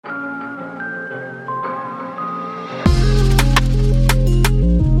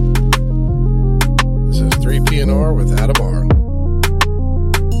3PNR with Adamar.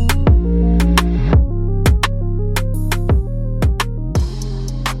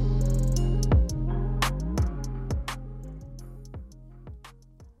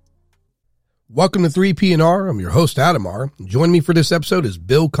 Welcome to 3PNR. I'm your host, Adamar. Joining me for this episode is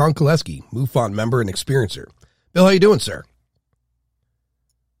Bill Konkolesky, MUFON member and experiencer. Bill, how you doing, sir?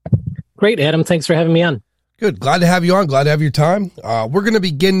 Great, Adam. Thanks for having me on. Good. Glad to have you on. Glad to have your time. We're going to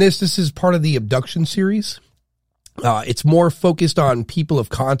begin this. This is part of the Abduction series. It's more focused on people of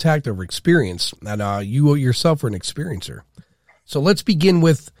contact or experience, and you yourself are an experiencer. So let's begin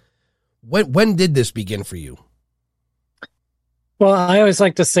with, when did this begin for you? Well, I always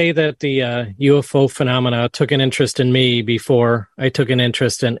like to say that the UFO phenomena took an interest in me before I took an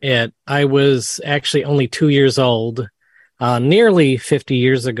interest in it. I was actually only 2 years old. Nearly 50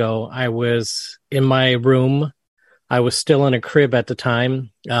 years ago, I was in my room. I was still in a crib at the time,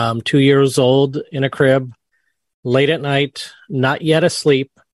 2 years old in a crib, late at night, not yet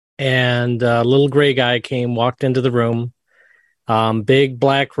asleep, and a little gray guy walked into the room. Big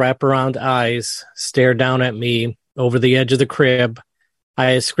black wraparound eyes stared down at me over the edge of the crib.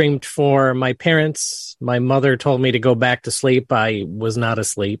 I screamed for my parents. My mother told me to go back to sleep. I was not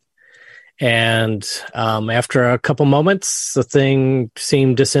asleep. And after a couple moments, the thing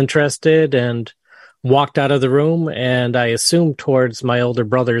seemed disinterested and walked out of the room, and I assumed towards my older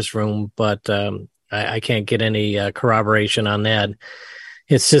brother's room, but I can't get any corroboration on that.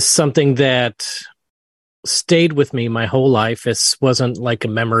 It's just something that stayed with me my whole life. It wasn't like a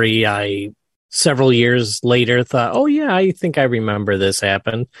memory I, several years later, thought, oh, yeah, I think I remember this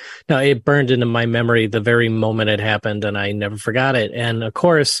happened. No, it burned into my memory the very moment it happened, and I never forgot it. And, of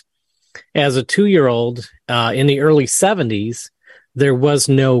course, as a 2-year-old in the early 70s, there was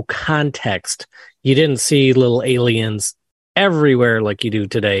no context. You didn't see little aliens everywhere like you do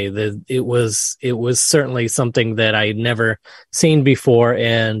today. It was certainly something that I had never seen before,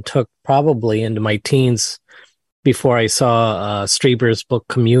 and took probably into my teens before I saw Strieber's book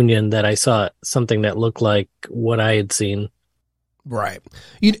Communion, that I saw something that looked like what I had seen. Right.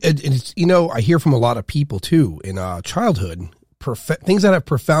 I hear from a lot of people too in childhood, things that have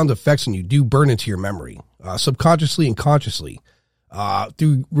profound effects on you do burn into your memory, subconsciously and consciously.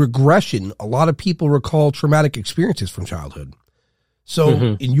 Through regression, a lot of people recall traumatic experiences from childhood.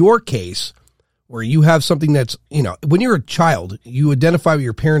 So in your case, where you have something that's, when you're a child, you identify with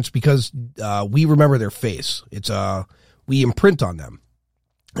your parents because we remember their face. It's we imprint on them.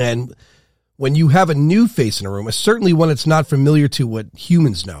 And when you have a new face in a room, certainly one that's not familiar to what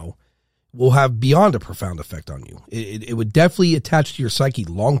humans know, will have beyond a profound effect on you. It would definitely attach to your psyche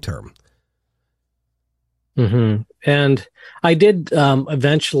long term. And I did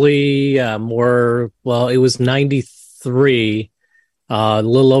eventually it was 93, a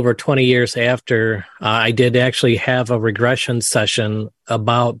little over 20 years after, I did actually have a regression session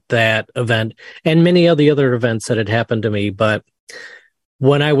about that event and many of the other events that had happened to me. But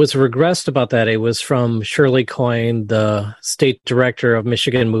when I was regressed about that, it was from Shirley Coyne, the state director of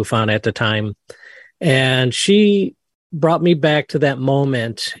Michigan MUFON at the time. And she brought me back to that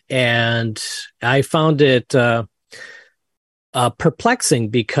moment, and I found it perplexing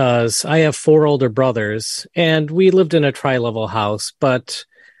because I have 4 older brothers, and we lived in a tri-level house, but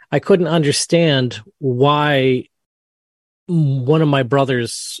I couldn't understand why any of my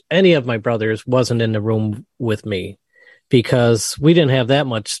brothers wasn't in the room with me, because we didn't have that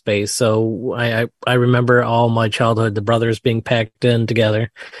much space. So I remember all my childhood, the brothers being packed in together.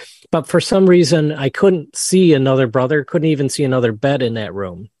 But for some reason, I couldn't see another brother, couldn't even see another bed in that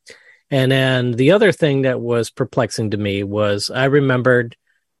room. And then the other thing that was perplexing to me was I remembered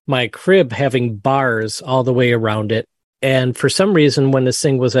my crib having bars all the way around it. And for some reason, when this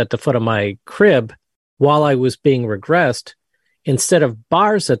thing was at the foot of my crib, while I was being regressed, instead of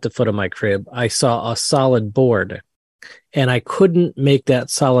bars at the foot of my crib, I saw a solid board. And I couldn't make that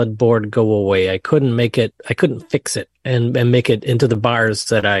solid board go away. I couldn't fix it and make it into the bars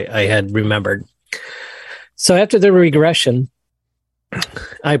that I had remembered. So after the regression,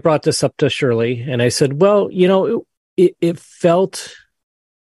 I brought this up to Shirley, and I said, well, it felt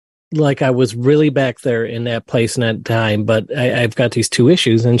like I was really back there in that place in that time, but I've got these 2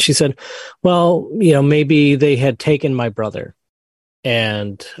 issues. And she said, well, maybe they had taken my brother,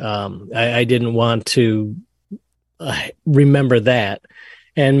 and I didn't want to remember that.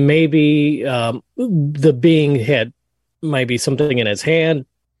 And maybe the being had maybe something in his hand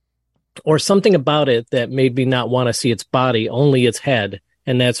or something about it that made me not want to see its body, only its head.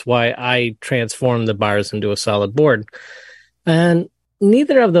 And that's why I transformed the bars into a solid board. And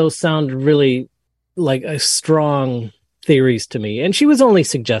neither of those sound really like a strong theories to me, and she was only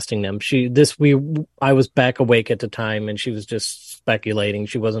suggesting them. I was back awake at the time, and she was just speculating.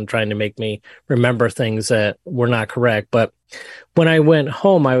 She wasn't trying to make me remember things that were not correct. But when I went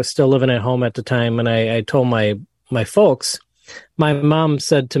home, I was still living at home at the time, and I told my folks. My mom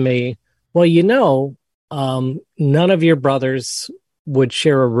said to me, "Well, none of your brothers would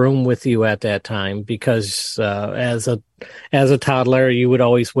share a room with you at that time because as a toddler, you would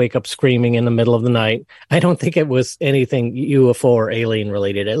always wake up screaming in the middle of the night." I don't think it was anything UFO or alien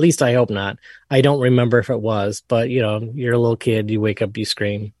related. At least I hope not. I don't remember if it was, but you're a little kid, you wake up, you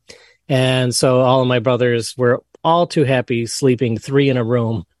scream. And so all of my brothers were all too happy sleeping 3 in a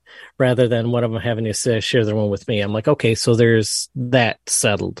room rather than one of them having to share the room with me. I'm like, okay, so there's that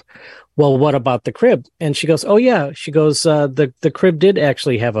settled. Well, what about the crib? And she goes, oh yeah. She goes, the crib did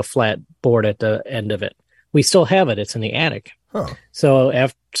actually have a flat board at the end of it. We still have it. It's in the attic. Huh. So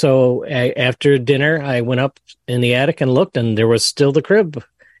after dinner, I went up in the attic and looked, and there was still the crib.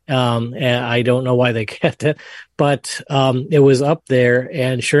 And I don't know why they kept it, but it was up there,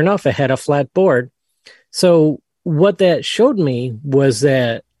 and sure enough, it had a flat board. So what that showed me was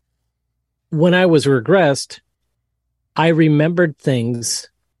that when I was regressed, I remembered things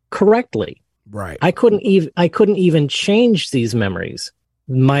correctly. Right. I couldn't even change these memories.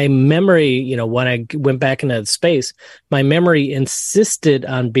 My memory, when I went back into space, my memory insisted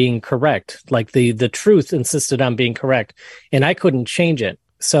on being correct. Like the truth insisted on being correct, and I couldn't change it.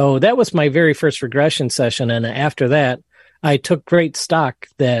 So that was my very first regression session. And after that, I took great stock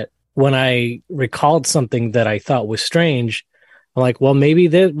that when I recalled something that I thought was strange, I'm like, well, maybe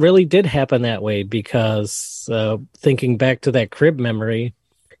that really did happen that way, because thinking back to that crib memory,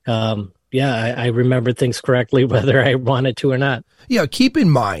 I remembered things correctly, whether I wanted to or not. Yeah, keep in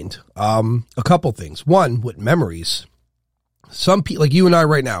mind a couple things. One, with memories, some people like you and I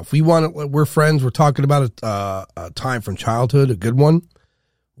right now, if we're friends, we're talking about a time from childhood, a good one.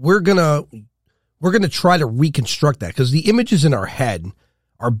 We're gonna try to reconstruct that, because the images in our head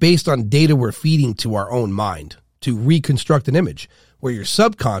are based on data we're feeding to our own mind to reconstruct an image. Where your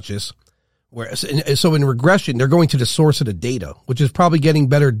subconscious, so in regression, they're going to the source of the data, which is probably getting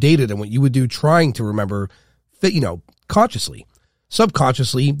better data than what you would do trying to remember, consciously.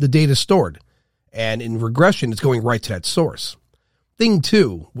 Subconsciously, the data is stored, and in regression, it's going right to that source. Thing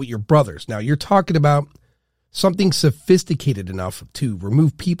 2, with your brothers. Now, you're talking about something sophisticated enough to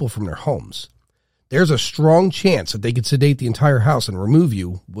remove people from their homes. There's a strong chance that they could sedate the entire house and remove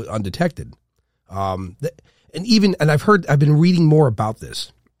you undetected. And I've been reading more about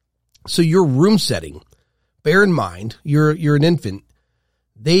this. So your room setting, bear in mind, you're an infant.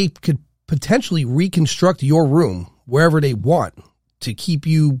 They could potentially reconstruct your room wherever they want to keep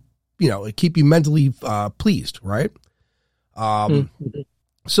you mentally pleased, right?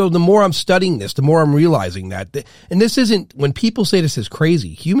 So the more I'm studying this, the more I'm realizing that, and this isn't, when people say this is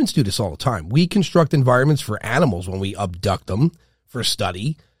crazy, humans do this all the time. We construct environments for animals when we abduct them for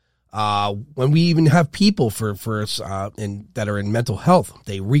study. When we even have people that are in mental health,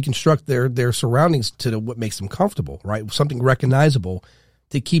 they reconstruct their surroundings to what makes them comfortable, right? Something recognizable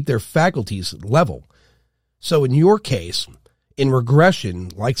to keep their faculties level. So in your case, in regression,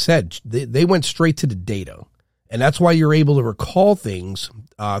 like said, they went straight to the data. And that's why you're able to recall things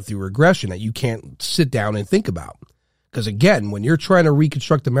through regression that you can't sit down and think about. Because again, when you're trying to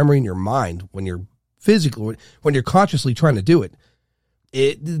reconstruct the memory in your mind, when you're consciously trying to do it,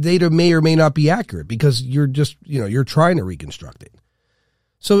 data may or may not be accurate, because you're just, you're trying to reconstruct it.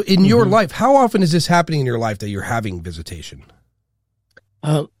 So in your life, how often is this happening in your life that you're having visitation?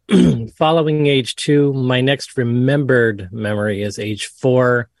 Following age 2, my next remembered memory is age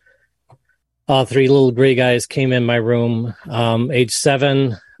 4. All 3 little gray guys came in my room. Age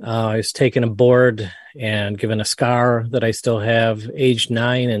 7, I was taken aboard and given a scar that I still have. Age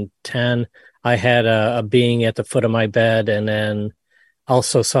 9 and 10, I had a being at the foot of my bed, and then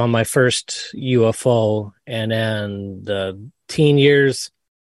also saw my first UFO. And then the teen years,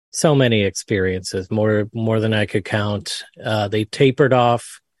 so many experiences, more than I could count. They tapered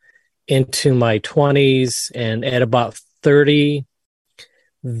off into my 20s, and at about 30,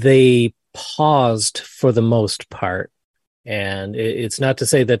 they paused for the most part. And it's not to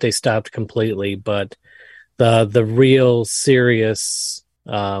say that they stopped completely, but the real serious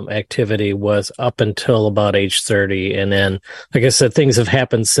activity was up until about age 30. And then, like I said, things have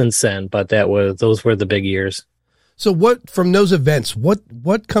happened since then, but those were the big years. So what, from those events,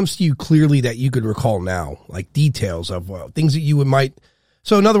 what comes to you clearly that you could recall now, like details of things that you might.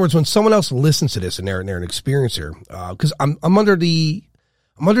 So in other words, when someone else listens to this and they're an experiencer, because I'm under the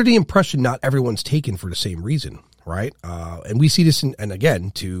impression not everyone's taken for the same reason, right? And we see this, and again,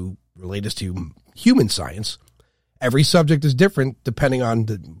 to relate this to human science, Every subject is different depending on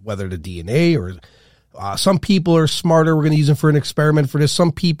whether the DNA or some people are smarter. We're going to use them for an experiment for this.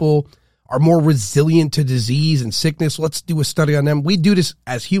 Some people are more resilient to disease and sickness. Let's do a study on them. We do this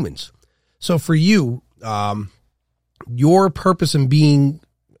as humans. So for you, your purpose in being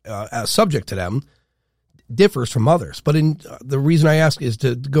subject to them differs from others. But the reason I ask is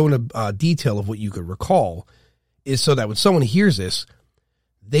to go into detail of what you could recall is so that when someone hears this,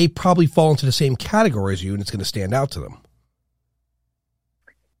 they probably fall into the same category as you, and it's going to stand out to them.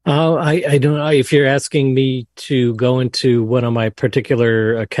 I don't know if you're asking me to go into one of my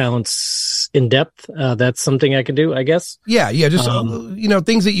particular accounts in depth. That's something I can do, I guess. Yeah. Just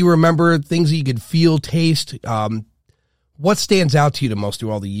things that you remember, things that you could feel, taste. What stands out to you the most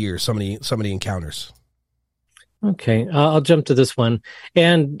through all the years? So many encounters. Okay, I'll jump to this one,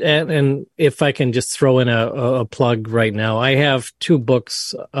 and if I can just throw in a plug right now, I have 2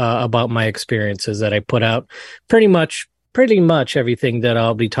 books about my experiences that I put out. Pretty much everything that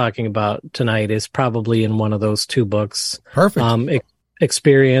I'll be talking about tonight is probably in one of those 2 books. Perfect.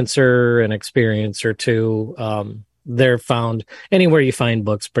 Experiencer and Experiencer 2. They're found anywhere you find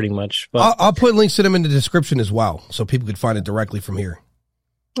books, pretty much. But I'll put links to them in the description as well, so people could find it directly from here.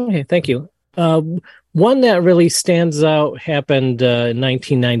 Okay, thank you. One that really stands out happened in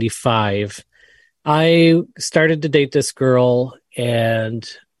 1995. I started to date this girl, and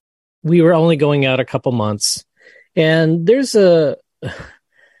we were only going out a couple months. And there's a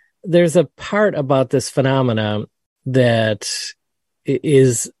part about this phenomena that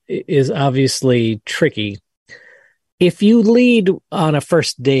is obviously tricky. If you lead on a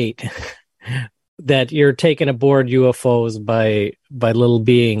first date that you're taken aboard UFOs by little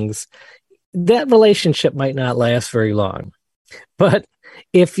beings, that relationship might not last very long. But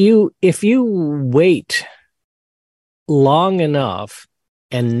if you wait long enough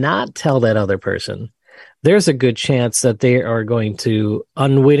and not tell that other person, there's a good chance that they are going to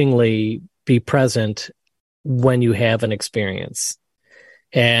unwittingly be present when you have an experience.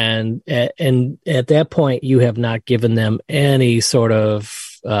 And at that point, you have not given them any sort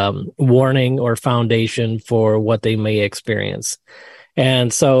of warning or foundation for what they may experience.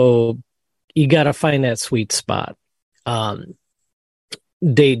 And so you got to find that sweet spot.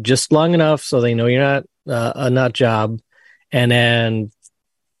 Date just long enough so they know you're not a nut job, and then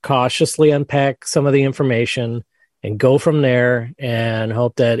cautiously unpack some of the information and go from there, and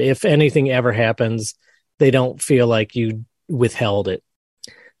hope that if anything ever happens, they don't feel like you withheld it.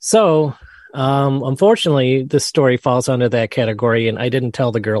 So, unfortunately, this story falls under that category, and I didn't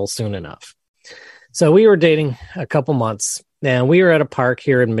tell the girl soon enough. So we were dating a couple months, and we were at a park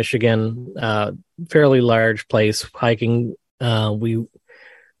here in Michigan, fairly large place, hiking. We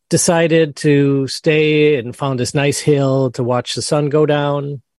decided to stay and found this nice hill to watch the sun go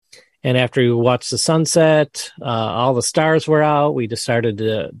down. And after we watched the sunset, all the stars were out. We decided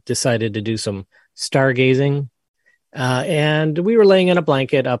to do some stargazing. And we were laying in a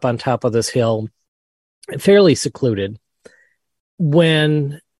blanket up on top of this hill, fairly secluded,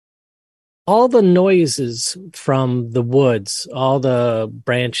 when all the noises from the woods, all the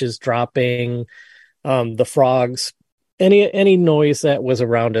branches dropping, the frogs, any noise that was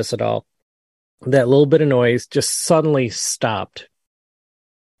around us at all, that little bit of noise just suddenly stopped.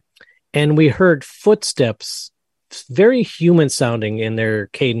 And we heard footsteps, very human sounding in their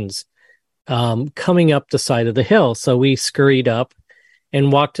cadence, coming up the side of the hill. So we scurried up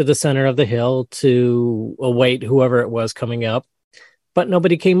and walked to the center of the hill to await whoever it was coming up, but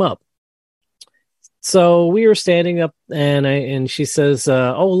nobody came up. So we were standing up, and she says,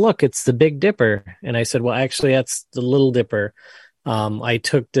 "Oh, look, it's the Big Dipper." And I said, "Well, actually, that's the Little Dipper. I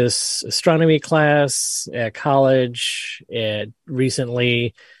took this astronomy class at college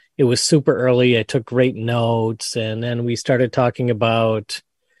recently. It was super early. I took great notes, and then we started talking about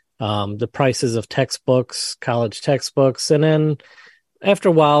the prices of textbooks, college textbooks. And then after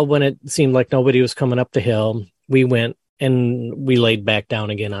a while, when it seemed like nobody was coming up the hill, we went and we laid back down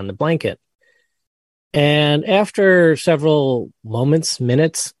again on the blanket. And after several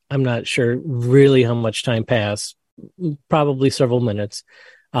minutes, I'm not sure really how much time passed, probably several minutes,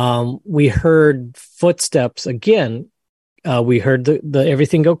 we heard footsteps again. We heard the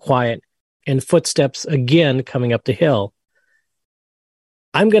everything go quiet and footsteps again coming up the hill.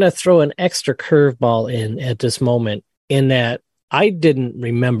 I'm going to throw an extra curveball in at this moment, in that I didn't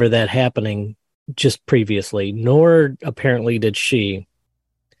remember that happening just previously, nor apparently did she.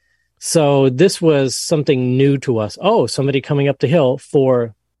 So this was something new to us. Oh, somebody coming up the hill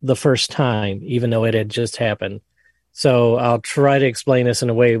for the first time, even though it had just happened. So I'll try to explain this in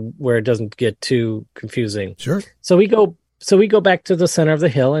a way where it doesn't get too confusing. Sure. So we go back to the center of the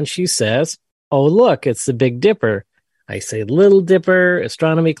hill, and she says, "Oh, look, it's the Big Dipper." I say Little Dipper,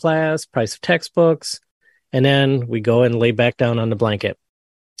 astronomy class, price of textbooks, and then we go and lay back down on the blanket.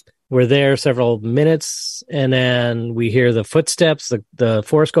 We're there several minutes, and then we hear the footsteps, the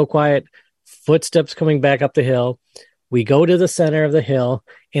forest go quiet, footsteps coming back up the hill. We go to the center of the hill,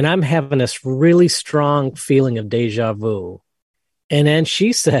 and I'm having this really strong feeling of deja vu. And then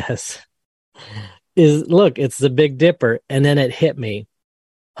she says, look, it's the Big Dipper. And then it hit me.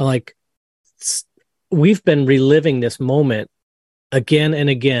 I'm like, we've been reliving this moment again and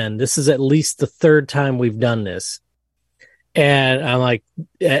again. This is at least the third time we've done this. And I'm like,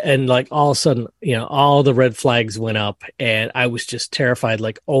 and like all of a sudden, all the red flags went up, and I was just terrified.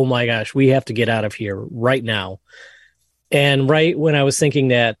 Like, oh my gosh, we have to get out of here right now. And right when I was thinking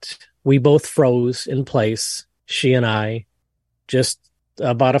that, we both froze in place, she and I, just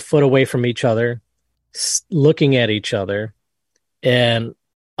about a foot away from each other, looking at each other. And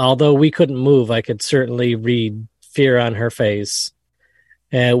although we couldn't move, I could certainly read fear on her face.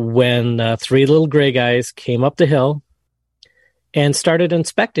 And when 3 little gray guys came up the hill and started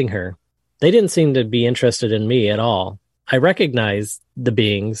inspecting her, they didn't seem to be interested in me at all. I recognized the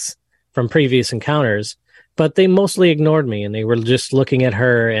beings from previous encounters, but they mostly ignored me, and they were just looking at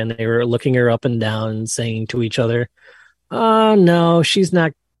her, and they were looking her up and down and saying to each other, "Oh, no, she's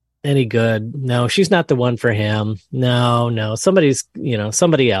not any good. No, she's not the one for him. No,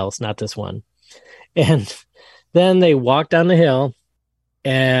 somebody else, not this one." And then they walked down the hill,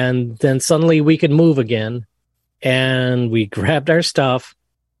 and then suddenly we could move again, and we grabbed our stuff,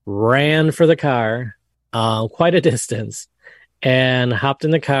 ran for the car, quite a distance, and hopped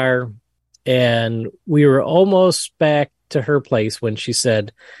in the car, and we were almost back to her place when she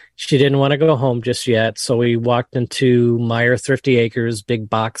said she didn't want to go home just yet. So we walked into Meijer Thrifty Acres, big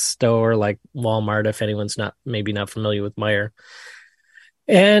box store like Walmart, if anyone's not familiar with Meijer.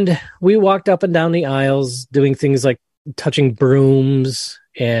 And we walked up and down the aisles doing things like touching brooms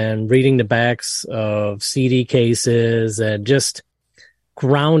and reading the backs of CD cases and just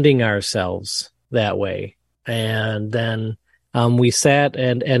grounding ourselves that way. And then we sat,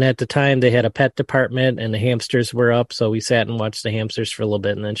 and at the time they had a pet department and the hamsters were up. So we sat and watched the hamsters for a little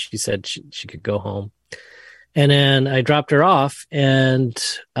bit. And then she said she could go home. And then I dropped her off, and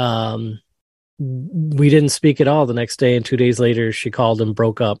we didn't speak at all the next day. And 2 days later, she called and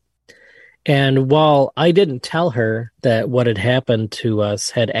broke up. And while I didn't tell her that what had happened to us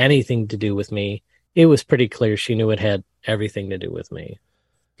had anything to do with me, it was pretty clear she knew it had everything to do with me.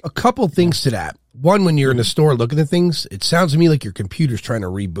 A couple things to that. One, when you're in the store looking at things, it sounds to me like your computer's trying to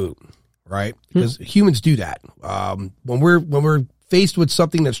reboot, right? Because humans do that. When we're faced with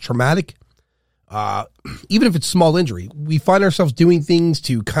something that's traumatic, even if it's small injury, we find ourselves doing things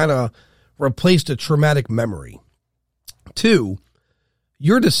to kind of replace the traumatic memory. 2,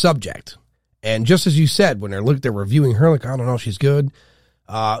 you're the subject. And just as you said, when they're reviewing her, like, I don't know, she's good.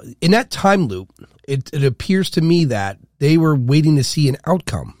 In that time loop, it appears to me that they were waiting to see an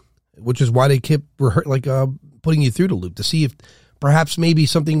outcome, which is why they kept putting you through the loop to see if perhaps maybe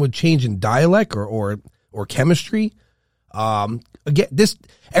something would change in dialect or chemistry. Again,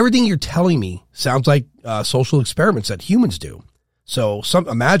 everything you're telling me sounds like social experiments that humans do. So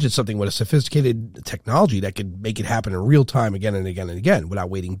imagine something with a sophisticated technology that could make it happen in real time again and again and again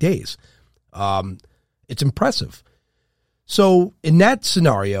without waiting days. It's impressive. So in that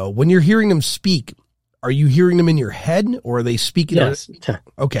scenario, when you're hearing them speak, are you hearing them in your head, or are they speaking? Yes.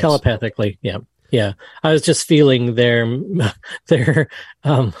 Okay. Telepathically. Yeah. I was just feeling their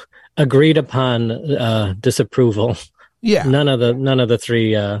agreed upon disapproval. Yeah. None of the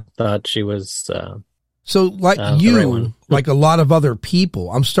 3 thought she was. So like you, like a lot of other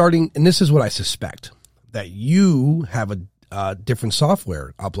people, I'm starting, and this is what I suspect, that you have a different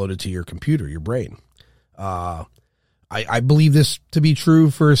software uploaded to your computer, your brain. I believe this to be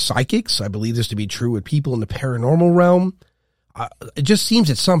true for psychics. I believe this to be true with people in the paranormal realm. It just seems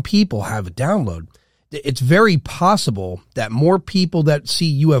that some people have a download. It's very possible that more people that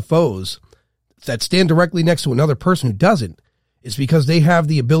see UFOs that stand directly next to another person who doesn't is because they have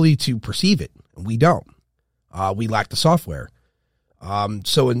the ability to perceive it, and we don't. We lack the software.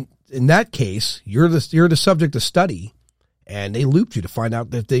 So in that case, you're the subject of study. And they looped you to find out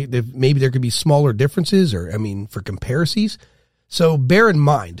that maybe there could be smaller differences for comparisons. So bear in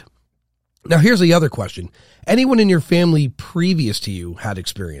mind. Now, here's the other question. Anyone in your family previous to you had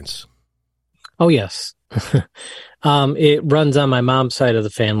experience? Oh, yes. It runs on my mom's side of the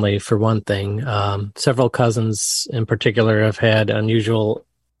family, for one thing. Several cousins in particular have had unusual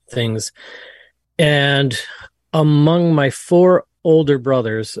things. And among my 4 older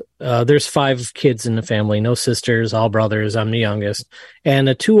brothers, there's 5 kids in the family, no sisters, all brothers. I'm the youngest. And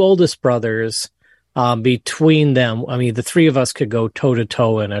the 2 oldest brothers between them. I mean, the three of us could go toe to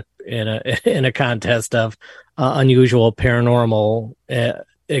toe in a contest of unusual paranormal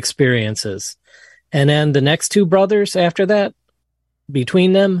experiences. And then the next two brothers after that,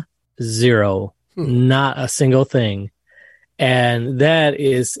 between them, zero, not a single thing. And that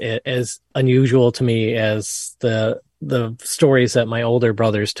is as unusual to me as the stories that my older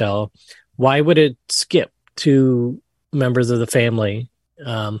brothers tell. Why would it skip to members of the family?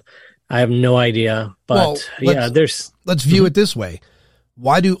 I have no idea, but let's view it this way.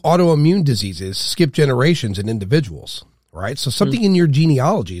 Why do autoimmune diseases skip generations in individuals? Right. So something in your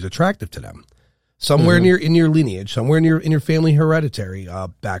genealogy is attractive to them. Somewhere in your lineage, somewhere in your family hereditary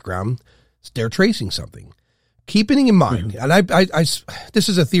background, they're tracing something. Keeping in mind, and I this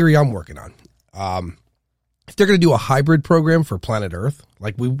is a theory I'm working on. If they're going to do a hybrid program for planet Earth,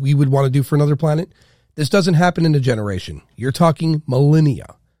 like we would want to do for another planet, this doesn't happen in a generation. You're talking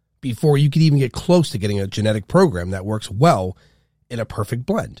millennia before you could even get close to getting a genetic program that works well in a perfect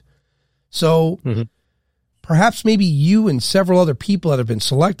blend. So perhaps maybe you and several other people that have been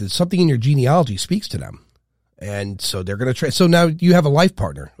selected, something in your genealogy speaks to them. And so they're going to try. So now you have a life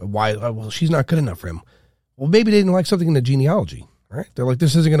partner. Why? Well, she's not good enough for him. Well, maybe they didn't like something in the genealogy, right? They're like,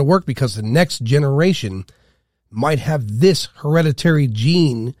 this isn't going to work because the next generation might have this hereditary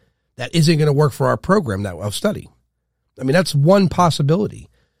gene that isn't going to work for our program that of study. I mean, that's one possibility.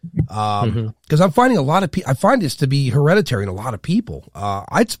 Because I'm finding a lot of people, I find this to be hereditary in a lot of people.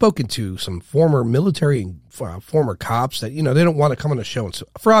 I'd spoken to some former military and former cops that, they don't want to come on the show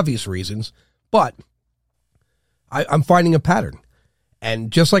for obvious reasons, but I'm finding a pattern.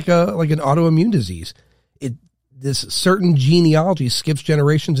 And just like an autoimmune disease, this certain genealogy skips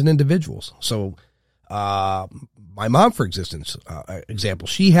generations and individuals. So, my mom, for example,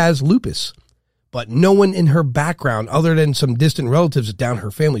 she has lupus, but no one in her background, other than some distant relatives down her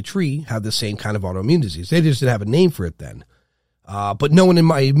family tree, have the same kind of autoimmune disease. They just didn't have a name for it then. But no one in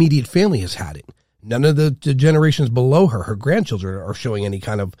my immediate family has had it. None of the generations below her grandchildren are showing any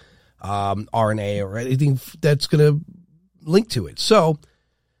kind of RNA or anything that's going to link to it. So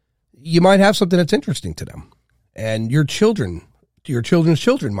you might have something that's interesting to them. And your children's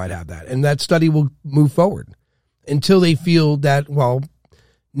children might have that. And that study will move forward until they feel that, well,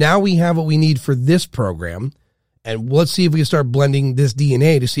 now we have what we need for this program. And let's see if we can start blending this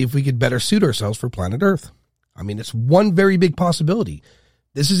DNA to see if we could better suit ourselves for planet Earth. I mean, it's one very big possibility.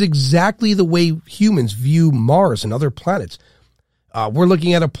 This is exactly the way humans view Mars and other planets. We're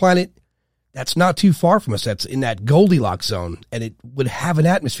looking at a planet that's not too far from us, that's in that Goldilocks zone, and it would have an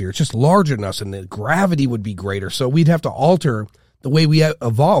atmosphere. It's just larger than us, and the gravity would be greater. So we'd have to alter the way we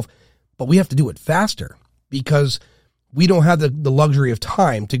evolve, but we have to do it faster because we don't have the luxury of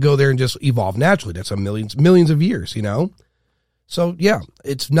time to go there and just evolve naturally. That's millions of years, So yeah,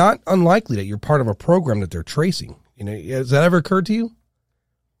 it's not unlikely that you're part of a program that they're tracing. Has that ever occurred to you?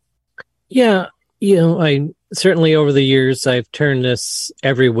 Yeah. I certainly over the years, I've turned this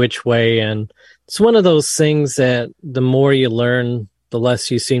every which way. And it's one of those things that the more you learn, the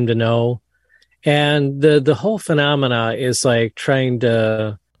less you seem to know. And the whole phenomena is like trying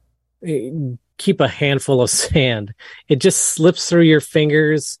to keep a handful of sand. It just slips through your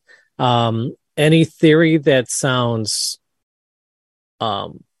fingers. Any theory that sounds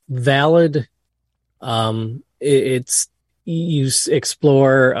valid, you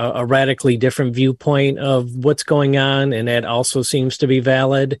explore a radically different viewpoint of what's going on, and that also seems to be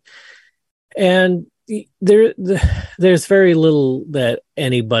valid. And there's very little that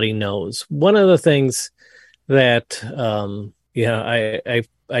anybody knows. One of the things that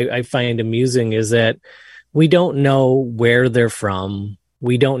I find amusing is that we don't know where they're from.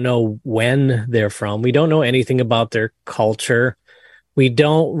 We don't know when they're from. We don't know anything about their culture. We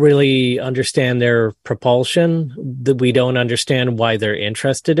don't really understand their propulsion. We don't understand why they're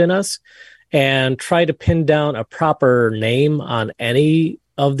interested in us. And try to pin down a proper name on any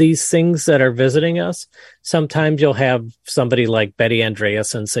of these things that are visiting us. Sometimes you'll have somebody like Betty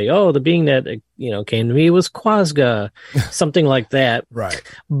Andreasson say, oh, the being that came to me was Quasga, something like that. Right.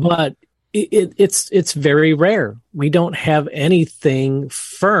 But it's very rare. We don't have anything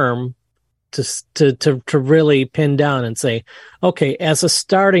firm to really pin down and say, okay, as a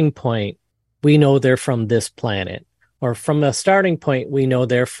starting point, we know they're from this planet, or from a starting point, we know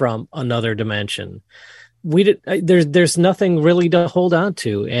they're from another dimension. There's nothing really to hold on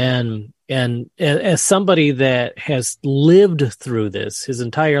to. And as somebody that has lived through this his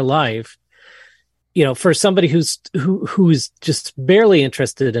entire life, for somebody who's just barely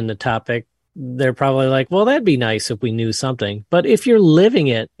interested in the topic, they're probably like, well, that'd be nice if we knew something. But if you're living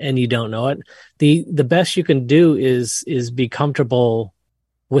it and you don't know it, the best you can do is be comfortable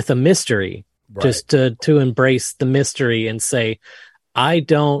with a mystery. just to embrace the mystery and say, I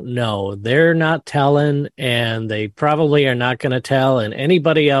don't know. They're not telling, and they probably are not going to tell. And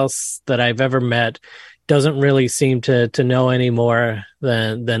anybody else that I've ever met doesn't really seem to know any more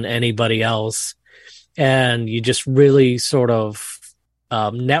than anybody else. And you just really sort of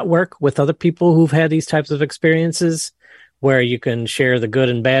network with other people who've had these types of experiences, where you can share the good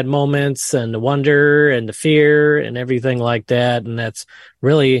and bad moments and the wonder and the fear and everything like that. And that's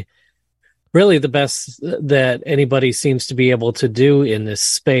really the best that anybody seems to be able to do in this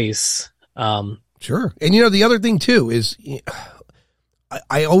space. Sure. And the other thing too is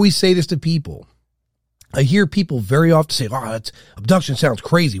I always say this to people. I hear people very often say, "Oh, abduction sounds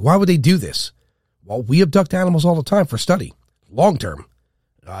crazy. Why would they do this?" Well, we abduct animals all the time for study, long term,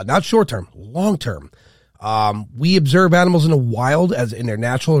 not short term, long term. We observe animals in the wild as in their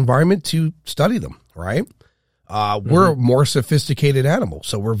natural environment to study them, right? We're a more sophisticated animal,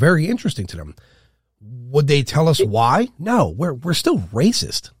 so we're very interesting to them. Would they tell us why? No, we're still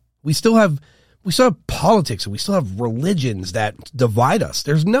racist. We still have politics, and we still have religions that divide us.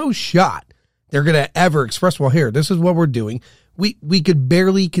 There's no shot they're going to ever express, well, here, this is what we're doing. We could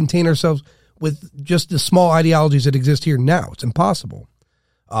barely contain ourselves with just the small ideologies that exist here now. It's impossible.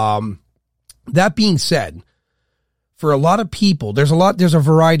 That being said, for a lot of people, there's a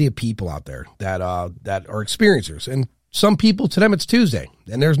variety of people out there that are experiencers, and some people, to them, it's Tuesday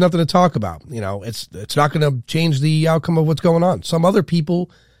and there's nothing to talk about. It's not going to change the outcome of what's going on. Some other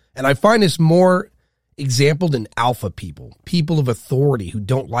people, and I find this more exampled in alpha people of authority who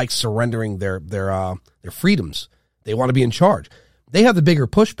don't like surrendering their freedoms. They want to be in charge. They have the bigger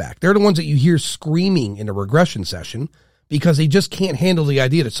pushback. They're the ones that you hear screaming in a regression session because they just can't handle the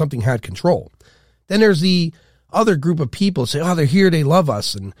idea that something had control. Then there's the other group of people say, oh, they're here, they love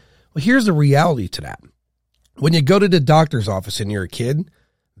us. And well, here's the reality to that. When you go to the doctor's office and you're a kid,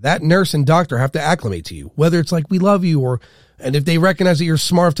 that nurse and doctor have to acclimate to you, whether it's like, we love you, and if they recognize that you're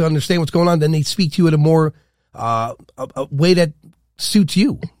smart enough to understand what's going on, then they speak to you in a more, a way that suits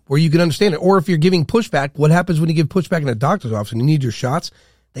you, where you can understand it. Or if you're giving pushback, what happens when you give pushback in a doctor's office and you need your shots?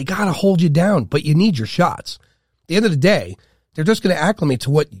 They got to hold you down, but you need your shots. At the end of the day, they're just going to acclimate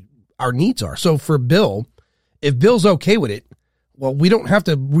to what our needs are. So for Bill, if Bill's okay with it, well, we don't have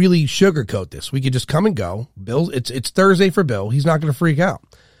to really sugarcoat this. We could just come and go. Bill, it's Thursday for Bill. He's not going to freak out.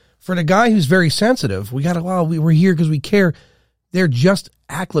 For the guy who's very sensitive, we got to, well, we're here because we care. They're just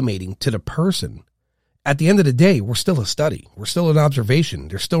acclimating to the person. At the end of the day, we're still a study. We're still an observation.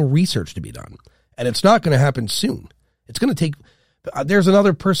 There's still research to be done. And it's not going to happen soon. It's going to take, there's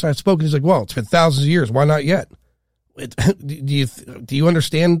another person I've spoken to who's like, well, it's been thousands of years. Why not yet? Do you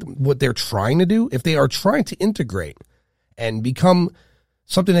understand what they're trying to do? If they are trying to integrate and become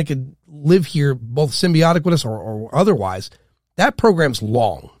something that could live here, both symbiotic with us or otherwise, that program's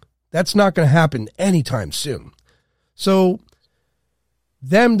long. That's not going to happen anytime soon. So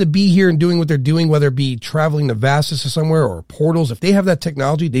them to be here and doing what they're doing, whether it be traveling to Vastus or somewhere or portals, if they have that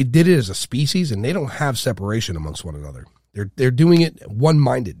technology, they did it as a species and they don't have separation amongst one another. They're doing it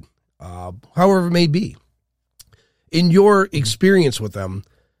one-minded, however it may be. In your experience with them,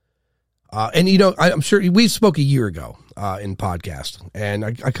 and I'm sure we spoke a year ago in podcast, and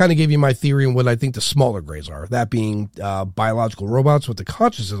I kind of gave you my theory on what I think the smaller grades are, that being biological robots with the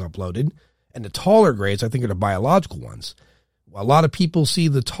consciousness uploaded, and the taller grades I think are the biological ones. A lot of people see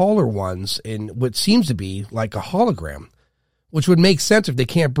the taller ones in what seems to be like a hologram, which would make sense if they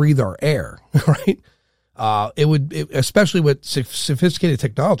can't breathe our air, right? Especially with sophisticated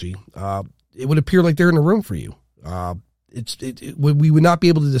technology, it would appear like they're in a room for you. We would not be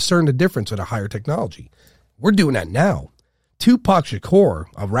able to discern the difference at a higher technology. We're doing that now. Tupac Shakur,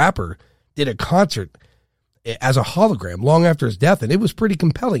 a rapper, did a concert as a hologram long after his death, and it was pretty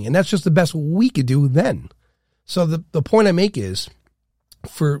compelling. And that's just the best we could do then. So the point I make is,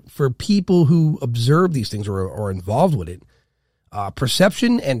 for people who observe these things or are involved with it,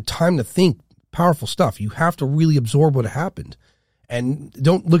 perception and time to think, powerful stuff. You have to really absorb what happened, and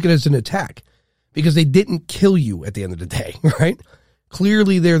don't look at it as an attack. Because they didn't kill you at the end of the day, right?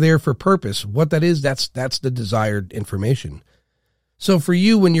 Clearly, they're there for purpose. What that is, that's the desired information. So for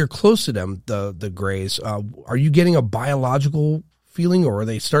you, when you're close to them, the Greys, are you getting a biological feeling, or are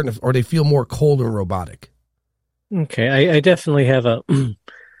they starting to, or they feel more cold and robotic? Okay, I definitely have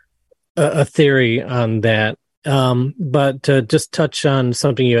a theory on that. But to just touch on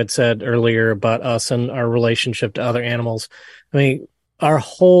something you had said earlier about us and our relationship to other animals, I mean, our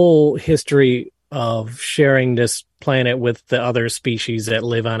whole history of sharing this planet with the other species that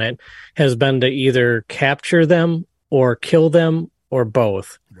live on it has been to either capture them or kill them or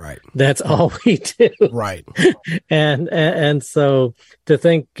both. Right. That's all we do. Right. And so to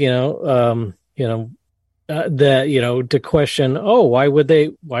think, that, to question, oh, why would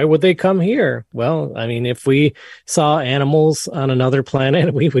they come here? Well, I mean, if we saw animals on another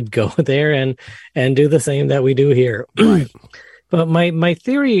planet, we would go there and do the same that we do here. Right. But my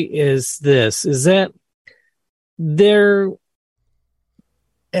theory is this, is that there,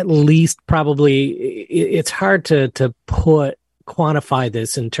 at least probably, it's hard to quantify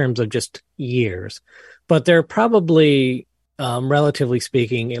this in terms of just years, but they're probably, relatively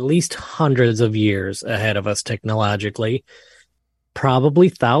speaking, at least hundreds of years ahead of us technologically, probably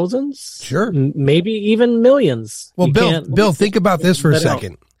thousands, Sure, maybe even millions. Well, Bill, think about this for a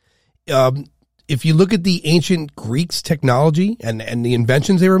second. If you look at the ancient Greeks' technology and the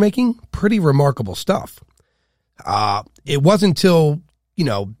inventions they were making, pretty remarkable stuff. It wasn't until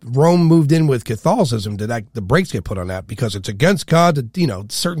Rome moved in with Catholicism did the brakes get put on that, because it's against God to,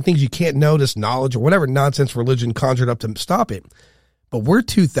 certain things you can't notice, knowledge or whatever nonsense religion conjured up to stop it. But we're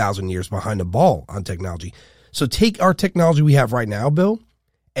 2,000 years behind the ball on technology. So take our technology we have right now, Bill,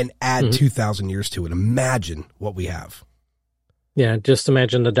 and add 2,000 years to it. Imagine what we have. Yeah, just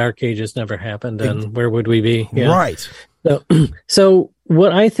imagine the Dark Ages never happened, and where would we be? Yeah. Right. So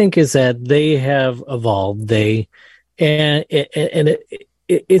what I think is that they have evolved.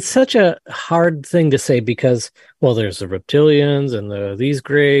 It's such a hard thing to say because, well, there's the reptilians and these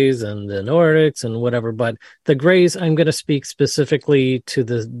Greys and the Nordics and whatever, but the Greys, I'm going to speak specifically to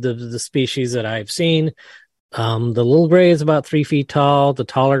the species that I've seen. The little Grey is about 3 feet tall. The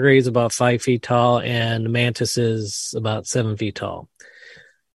taller Grey is about 5 feet tall, and Mantis is about 7 feet tall.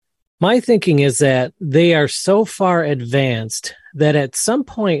 My thinking is that they are so far advanced that at some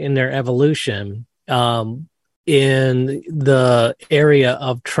point in their evolution, in the area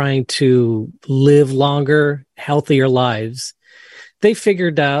of trying to live longer, healthier lives, they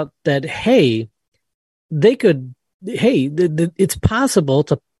figured out that, it's possible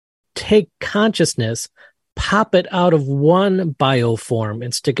to take consciousness, pop it out of one bioform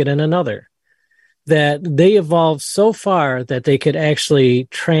and stick it in another. That they evolved so far that they could actually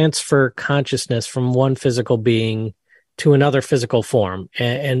transfer consciousness from one physical being to another physical form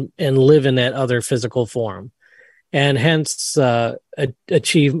and live in that other physical form, and hence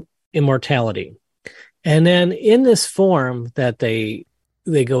achieve immortality. And then in this form that they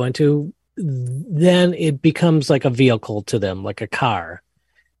go into, then it becomes like a vehicle to them, like a car.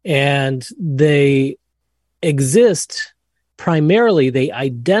 And they exist primarily, they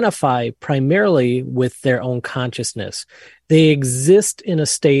identify primarily with their own consciousness. They exist in a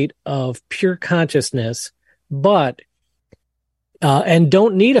state of pure consciousness, but and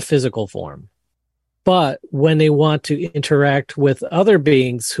don't need a physical form. But when they want to interact with other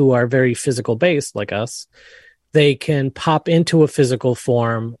beings who are very physical based, like us, they can pop into a physical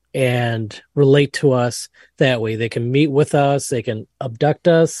form and relate to us that way. They can meet with us, they can abduct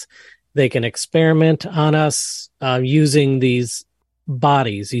us, they can experiment on us using these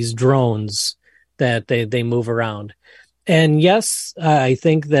bodies, these drones that they move around. And yes, I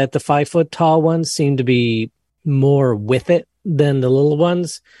think that the 5 foot tall ones seem to be more with it than the little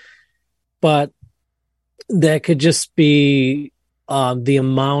ones, but that could just be the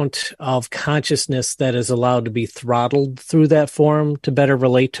amount of consciousness that is allowed to be throttled through that form to better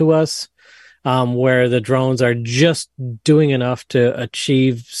relate to us, where the drones are just doing enough to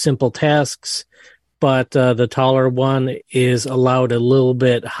achieve simple tasks, but the taller one is allowed a little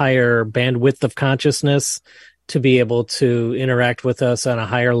bit higher bandwidth of consciousness to be able to interact with us on a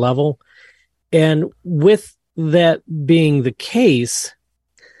higher level. And with that being the case,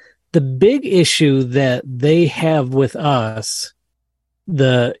 the big issue that they have with us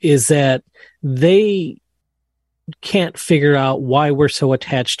is that they can't figure out why we're so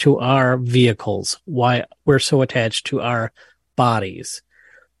attached to our vehicles, why we're so attached to our bodies.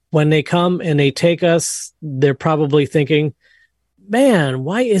 When they come and they take us, they're probably thinking, man,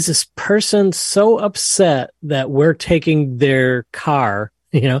 why is this person so upset that we're taking their car,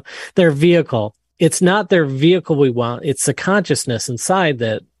 their vehicle? It's not their vehicle we want. It's the consciousness inside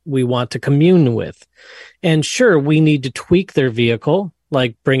that we want to commune with. And sure, we need to tweak their vehicle,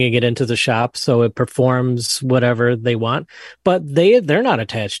 like bringing it into the shop so it performs whatever they want. But they're not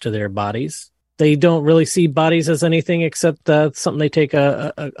attached to their bodies. They don't really see bodies as anything except something they take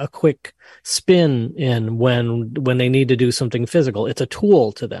a quick spin in when they need to do something physical. It's a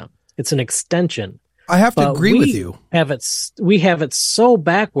tool to them. It's an extension. I have to agree with you. We have it so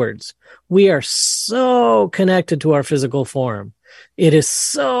backwards. We are so connected to our physical form. It is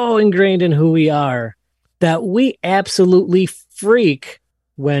so ingrained in who we are that we absolutely freak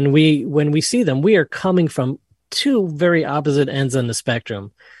when we see them. We are coming from two very opposite ends on the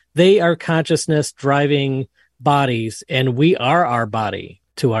spectrum. They are consciousness driving bodies, and we are our body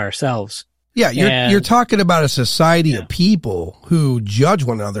to ourselves. Yeah, you're talking about a society of people who judge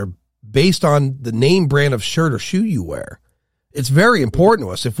one another based on the name brand of shirt or shoe you wear. It's very important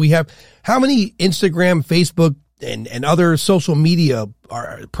to us. If we have, how many Instagram, Facebook, and other social media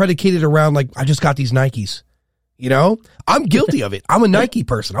are predicated around, like, I just got these Nikes. You know, I'm guilty of it. I'm a Nike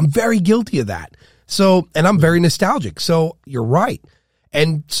person. I'm very guilty of that. So, and I'm very nostalgic. So you're right.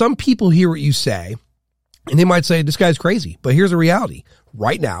 And some people hear what you say and they might say, this guy's crazy. But here's the reality.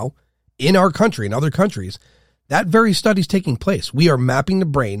 Right now, in our country and other countries, that very study is taking place. We are mapping the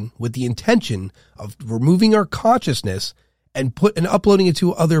brain with the intention of removing our consciousness and uploading it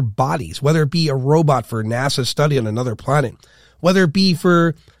to other bodies, whether it be a robot for NASA's study on another planet, whether it be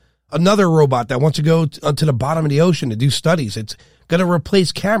for another robot that wants to go to the bottom of the ocean to do studies. It's going to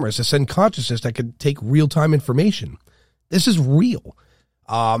replace cameras to send consciousness that could take real-time information. This is real.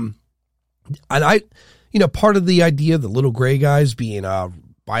 And part of the idea of the little gray guys being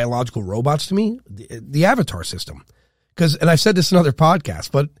biological robots to me, the Avatar system. And I said this in other podcasts,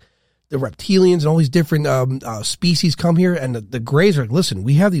 but the reptilians and all these different species come here, and the grays are like, listen,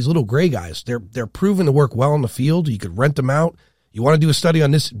 we have these little gray guys. They're proven to work well in the field. You could rent them out. You want to do a study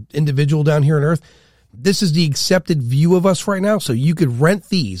on this individual down here on Earth? This is the accepted view of us right now. So you could rent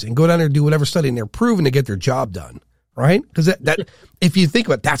these and go down there and do whatever study, and they're proven to get their job done, right? Because that if you think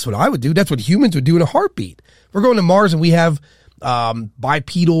about it, that's what I would do. That's what humans would do in a heartbeat. We're going to Mars and we have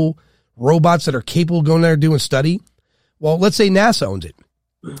bipedal robots that are capable of going there and doing study. Well, let's say NASA owns it.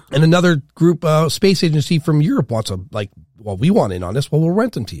 And another group, space agency from Europe wants we want in on this. Well, we'll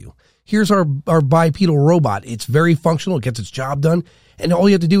rent them to you. Here's our bipedal robot. It's very functional. It gets its job done. And all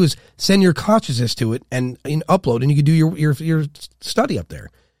you have to do is send your consciousness to it and upload, and you can do your study up there.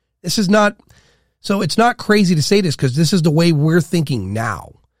 This is not, so it's not crazy to say this because this is the way we're thinking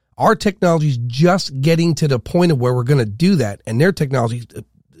now. Our technology is just getting to the point of where we're going to do that. And their technology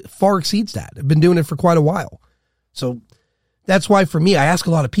far exceeds that. They've been doing it for quite a while. So that's why, for me, I ask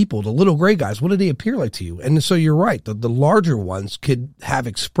a lot of people, the little gray guys, what do they appear like to you? And so you're right. The larger ones could have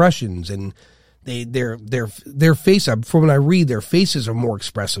expressions, and their face, from when I read, their faces are more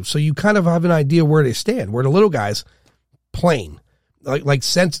expressive. So you kind of have an idea where they stand, where the little guys, plain, like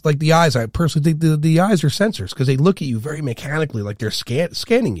the eyes. I personally think the eyes are sensors because they look at you very mechanically, like they're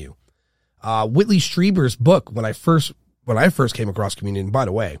scanning you. Whitley Strieber's book, when I first came across Communion, and by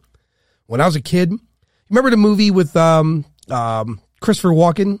the way, when I was a kid, remember the movie with Christopher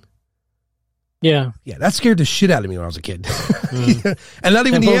Walken? Yeah, that scared the shit out of me when I was a kid. And not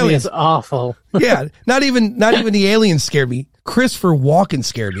even the aliens. Is awful. Yeah, not even the aliens scared me. Christopher Walken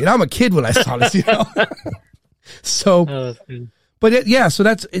scared me, and I'm a kid when I saw this. So, so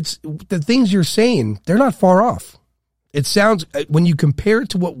it's the things you're saying. They're not far off. It sounds, when you compare it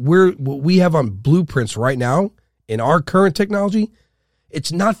to what we have on blueprints right now in our current technology,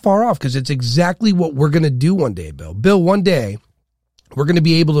 it's not far off because it's exactly what we're going to do one day, Bill. Bill, one day we're going to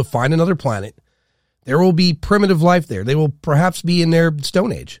be able to find another planet. There will be primitive life there. They will perhaps be in their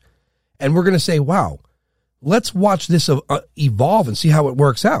Stone Age. And we're going to say, wow, let's watch this evolve and see how it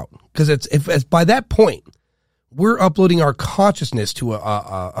works out. Because if by that point, we're uploading our consciousness to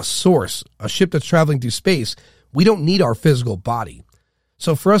a source, a ship that's traveling through space, we don't need our physical body.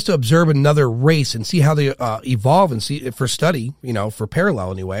 So for us to observe another race and see how they evolve and see for study, for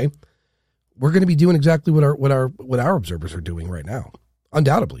parallel anyway, we're going to be doing exactly what our observers are doing right now,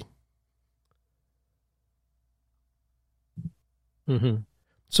 undoubtedly. Mm-hmm.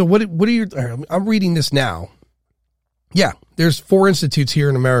 So what are your? I'm reading this now. Yeah, there's 4 institutes here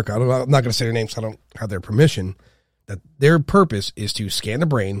in America. I'm not going to say their names. I don't have their permission. That their purpose is to scan the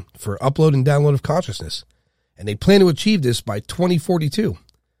brain for upload and download of consciousness. And they plan to achieve this by 2042.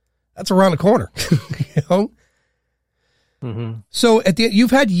 That's around the corner. Mm-hmm. So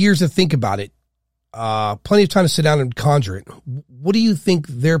you've had years to think about it. Plenty of time to sit down and conjure it. What do you think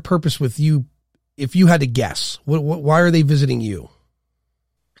their purpose with you, if you had to guess? Why are they visiting you?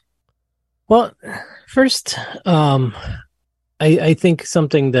 Well, first, I think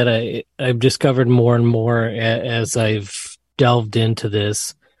something that I've discovered more and more as I've delved into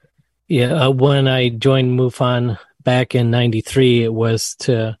this. Yeah, when I joined MUFON back in '93, it was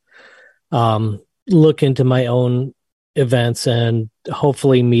to look into my own events and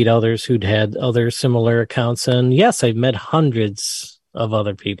hopefully meet others who'd had other similar accounts. And yes, I've met hundreds of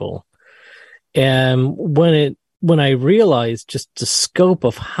other people. And when I realized just the scope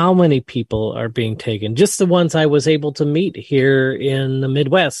of how many people are being taken, just the ones I was able to meet here in the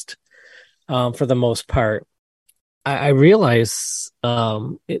Midwest, for the most part, I realize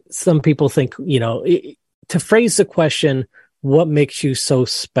some people think, to phrase the question, what makes you so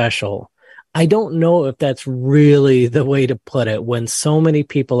special? I don't know if that's really the way to put it when so many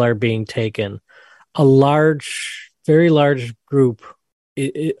people are being taken. A large, very large group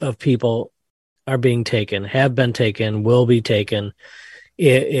of people are being taken, have been taken, will be taken.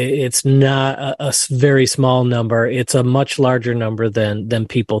 It's not a very small number. It's a much larger number than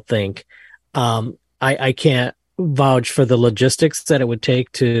people think. I can't vouch for the logistics that it would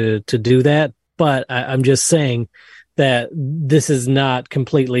take to do that, but I'm just saying that this is not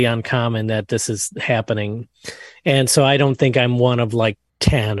completely uncommon that this is happening. And so I don't think I'm one of like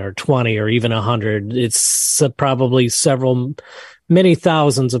 10 or 20 or even 100. It's probably many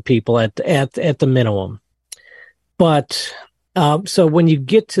thousands of people at the minimum. But so when you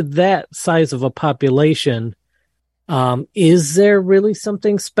get to that size of a population, is there really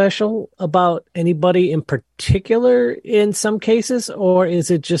something special about anybody in particular in some cases, or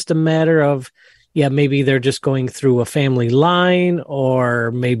is it just a matter of, yeah, maybe they're just going through a family line,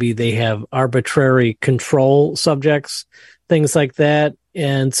 or maybe they have arbitrary control subjects, things like that.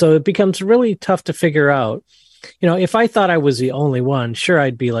 And so it becomes really tough to figure out. You know, if I thought I was the only one, sure,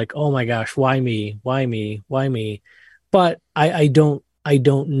 I'd be like, oh my gosh, why me? Why me? Why me? But I don't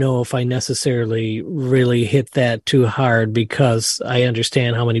know if I necessarily really hit that too hard because I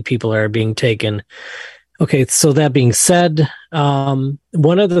understand how many people are being taken. Okay, so that being said, one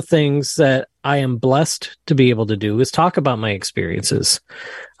of the things that I am blessed to be able to do is talk about my experiences.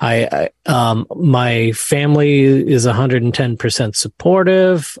 My family is 110%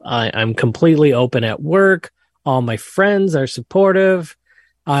 supportive. I'm completely open at work. All my friends are supportive.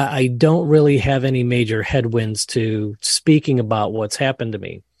 I don't really have any major headwinds to speaking about what's happened to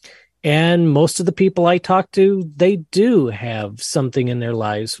me. And most of the people I talk to, they do have something in their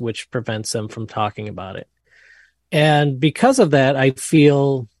lives which prevents them from talking about it. And because of that, I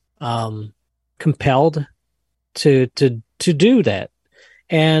feel compelled to do that.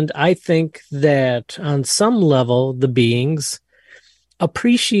 And I think that on some level, the beings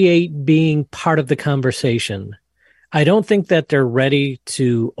appreciate being part of the conversation. I don't think that they're ready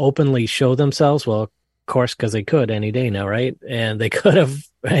to openly show themselves. Well, of course, because they could any day now, right? And they could have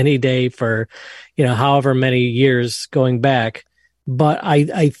any day for, however many years going back. But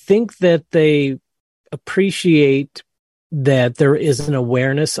I think that they appreciate that there is an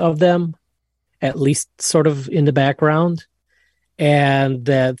awareness of them, at least sort of in the background. And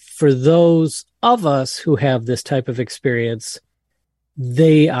that for those of us who have this type of experience,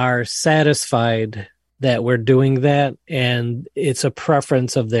 they are satisfied that we're doing that. And it's a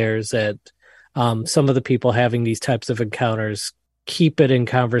preference of theirs that some of the people having these types of encounters keep it in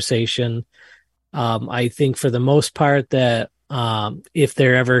conversation. I think for the most part that if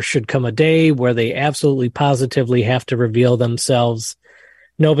there ever should come a day where they absolutely positively have to reveal themselves,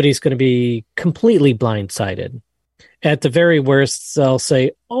 nobody's going to be completely blindsided. At the very worst, they'll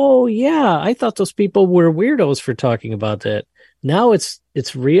say, oh, yeah, I thought those people were weirdos for talking about that. Now it's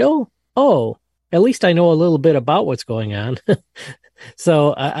real? Oh, at least I know a little bit about what's going on.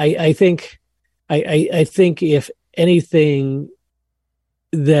 So I think if anything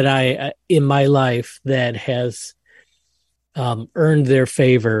that I in my life that has earned their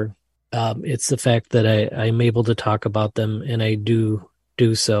favor, it's the fact that I'm able to talk about them, and I do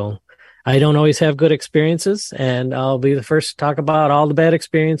so. I don't always have good experiences, and I'll be the first to talk about all the bad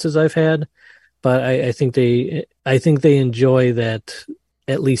experiences I've had. But I think they enjoy that.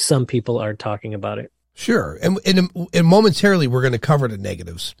 At least some people are talking about it. Sure, and momentarily we're going to cover the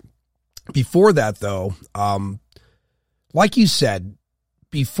negatives. Before that, though, like you said,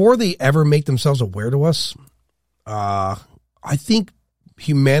 before they ever make themselves aware to us, I think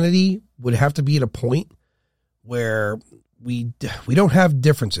humanity would have to be at a point where we don't have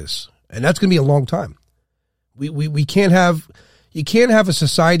differences. And that's going to be a long time. You can't have a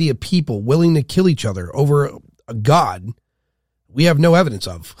society of people willing to kill each other over a God we have no evidence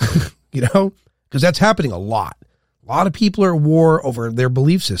of, because that's happening a lot. A lot of people are at war over their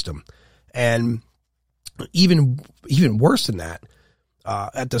belief system. And even worse than that,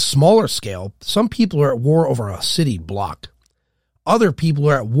 at the smaller scale, some people are at war over a city block. Other people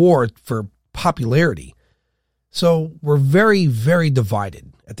are at war for popularity. So we're very, very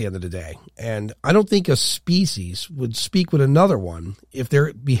divided at the end of the day. And I don't think a species would speak with another one if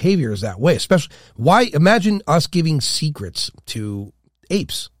their behavior is that way. Especially, why imagine us giving secrets to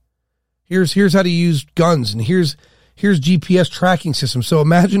apes? Here's how to use guns, and here's GPS tracking systems. So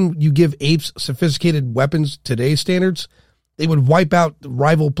imagine you give apes sophisticated weapons today's standards. They would wipe out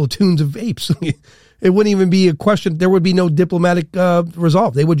rival platoons of apes. It wouldn't even be a question. There would be no diplomatic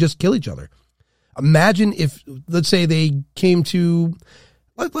resolve. They would just kill each other. Imagine if, let's say they came to,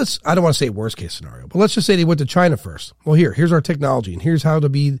 I don't want to say worst case scenario, but let's just say they went to China first. Well, here's our technology, and here's how to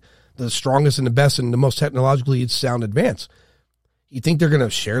be the strongest and the best and the most technologically sound advanced. You think they're going to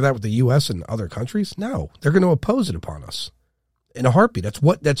share that with the U.S. and other countries? No, they're going to oppose it upon us in a heartbeat.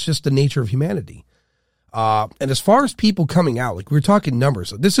 That's just the nature of humanity. And as far as people coming out, like we're talking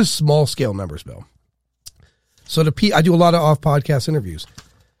numbers, this is small scale numbers, Bill. So I do a lot of off podcast interviews.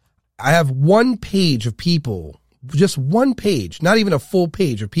 I have one page of people, just one page, not even a full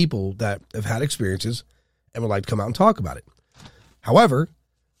page of people that have had experiences and would like to come out and talk about it. However,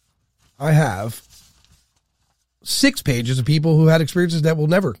 I have 6 pages of people who had experiences that will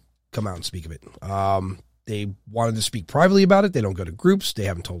never come out and speak of it. They wanted to speak privately about it. They don't go to groups. They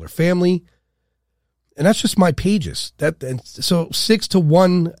haven't told their family. And that's just my pages. So 6 to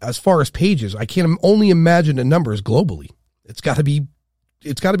 1 as far as pages. I can only imagine the numbers globally. It's got to be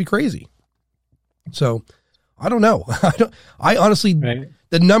crazy. So I don't know. I honestly, right.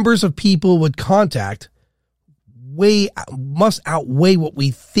 The numbers of people would contact must outweigh what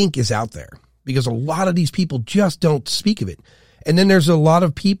we think is out there, because a lot of these people just don't speak of it. And then there's a lot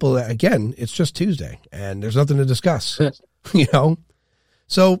of people that, again, it's just Tuesday and there's nothing to discuss, you know?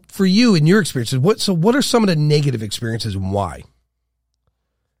 So for you and your experiences, what are some of the negative experiences and why?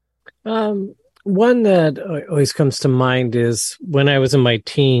 One that always comes to mind is when I was in my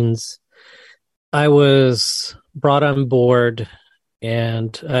teens, I was brought on board,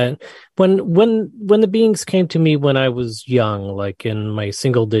 and when the beings came to me when I was young, like in my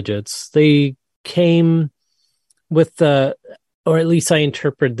single digits, they came with or at least I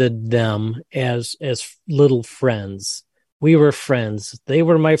interpreted them as little friends. We were friends. They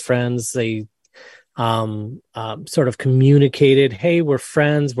were my friends. They sort of communicated, hey, we're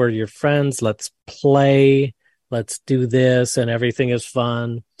friends. We're your friends. Let's play. Let's do this. And everything is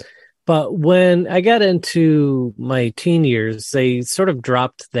fun. But when I got into my teen years, they sort of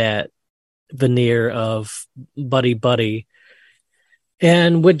dropped that veneer of buddy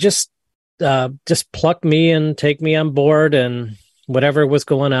and would just pluck me and take me on board, and whatever was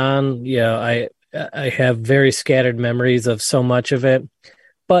going on. Yeah, I have very scattered memories of so much of it,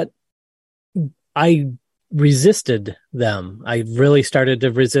 but I resisted them. I really started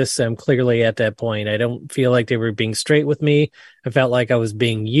to resist them clearly at that point. I don't feel like they were being straight with me. I felt like I was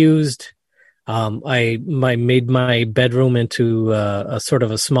being used. I made my bedroom into a sort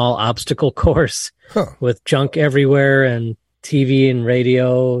of a small obstacle course with junk everywhere and TV and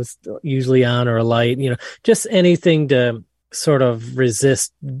radio usually on or a light, just anything to sort of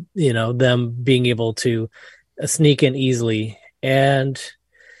resist, them being able to sneak in easily. And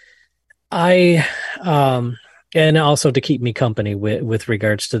and also to keep me company with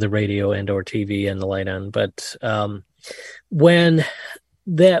regards to the radio and or TV and the light on. But when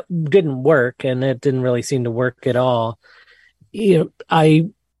that didn't work, and it didn't really seem to work at all, I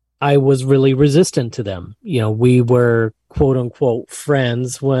was really resistant to them. We were quote unquote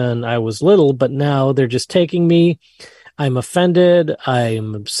friends when I was little, but now they're just taking me. I'm offended.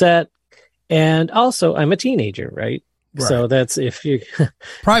 I'm upset. And also I'm a teenager, right? So that's if you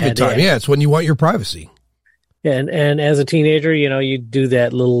private time. Yeah. It's when you want your privacy. And as a teenager, you do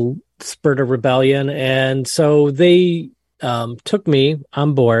that little spurt of rebellion. And so they took me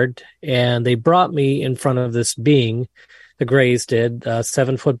on board and they brought me in front of this being. The Greys did, a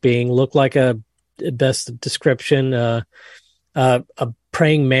 7-foot being, looked like a best description, a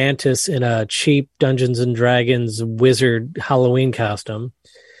praying mantis in a cheap Dungeons and Dragons wizard Halloween costume.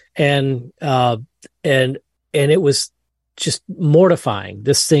 And it was just mortifying.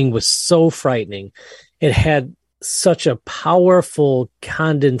 This thing was so frightening. It had such a powerful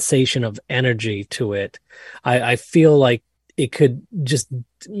condensation of energy to it. I feel like it could just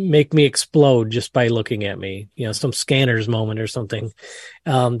make me explode just by looking at me, some Scanners moment or something,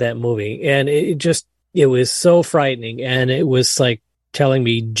 that movie. And it was so frightening. And it was like telling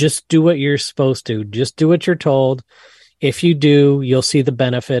me, just do what you're supposed to. Just do what you're told. If you do, you'll see the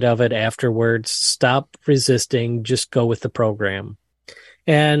benefit of it afterwards. Stop resisting. Just go with the program.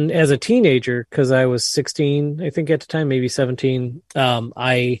 And as a teenager, because I was 16, I think at the time, maybe 17,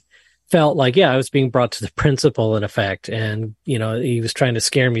 I felt like, I was being brought to the principal in effect. And, he was trying to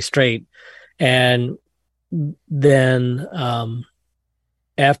scare me straight. And then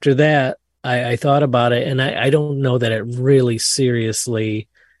after that, I thought about it, and I don't know that it really seriously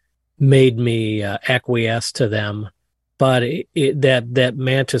made me acquiesce to them. But that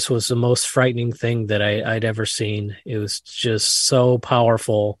mantis was the most frightening thing that I'd ever seen. It was just so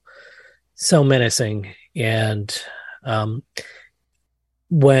powerful, so menacing. And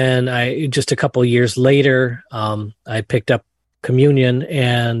when just a couple of years later, I picked up communion,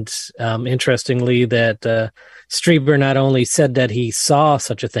 and interestingly, that Strieber not only said that he saw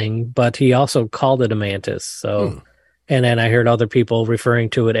such a thing, but he also called it a mantis. So And then I heard other people referring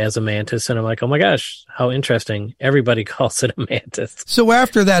to it as a mantis, and I'm like, oh my gosh, how interesting. Everybody calls it a mantis. So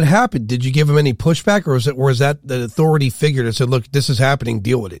after that happened, did you give him any pushback, or was that the authority figure that said, look, this is happening,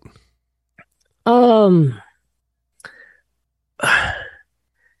 deal with it?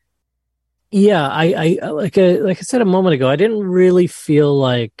 Yeah, I like I said a moment ago, I didn't really feel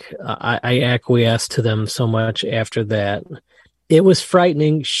like I acquiesced to them so much after that. It was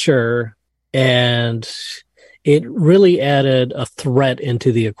frightening, sure, and it really added a threat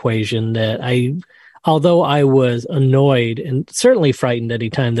into the equation that although I was annoyed and certainly frightened any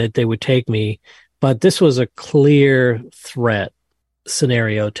time that they would take me, but this was a clear threat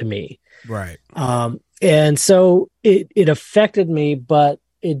scenario to me. Right. And so it affected me, but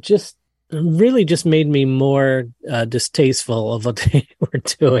it just really just made me more distasteful of what they were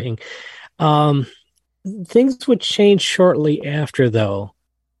doing. Things would change shortly after, though.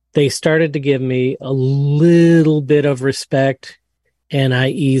 They started to give me a little bit of respect, and I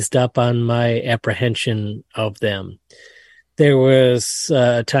eased up on my apprehension of them. There was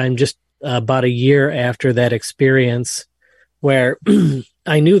a time just about a year after that experience where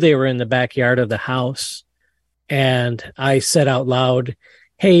I knew they were in the backyard of the house, and I said out loud,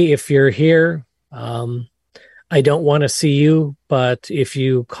 hey, if you're here, I don't want to see you, but if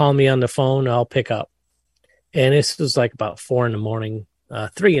you call me on the phone, I'll pick up. And this was like about 4 in the morning,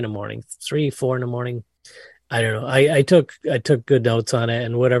 3 in the morning, 3, 4 in the morning. I don't know. I took good notes on it,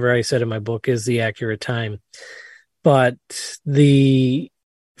 and whatever I said in my book is the accurate time. But the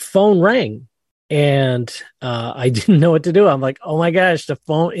phone rang, and I didn't know what to do. I'm like, oh my gosh, the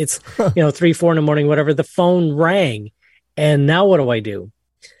phone, it's, 3, 4 in the morning, whatever. The phone rang. And now what do I do?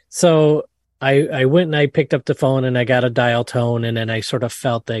 So I went and I picked up the phone and I got a dial tone, and then I sort of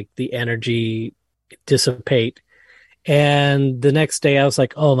felt like the energy dissipate. And the next day I was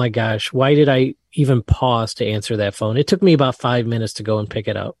like, oh my gosh, why did I even pause to answer that phone? It took me about 5 minutes to go and pick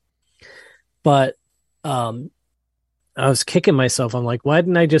it up. But I was kicking myself. I'm like, why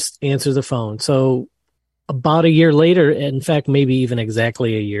didn't I just answer the phone? So about a year later, in fact, maybe even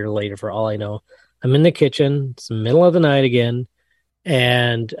exactly a year later, for all I know, I'm in the kitchen. It's the middle of the night again.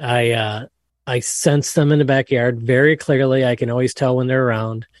 And I sense them in the backyard very clearly. I can always tell when they're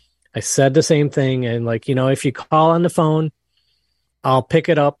around. I said the same thing. And like, if you call on the phone, I'll pick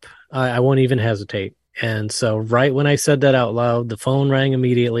it up. I won't even hesitate. And so right when I said that out loud, the phone rang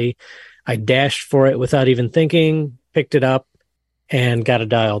immediately. I dashed for it without even thinking, picked it up, and got a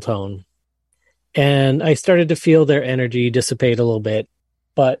dial tone. And I started to feel their energy dissipate a little bit.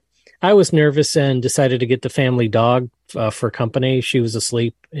 But I was nervous and decided to get the family dog for company. She was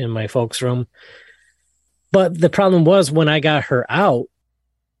asleep in my folks' room. But the problem was when I got her out,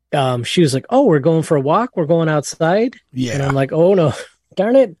 she was like, oh, we're going for a walk. We're going outside. Yeah. And I'm like, oh, no,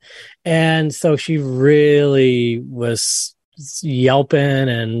 darn it. And so she really was yelping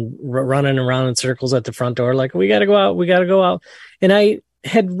and running around in circles at the front door. Like, we got to go out. We got to go out. And I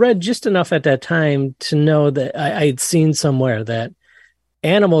had read just enough at that time to know that I'd seen somewhere that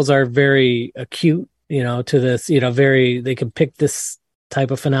animals are very acute, to this, they can pick this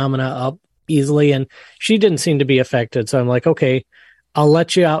type of phenomena up easily. And she didn't seem to be affected. So I'm like, okay, I'll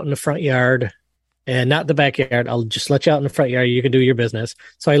let you out in the front yard and not the backyard. I'll just let you out in the front yard. You can do your business.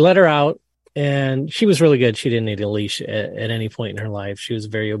 So I let her out, and she was really good. She didn't need a leash at any point in her life. She was a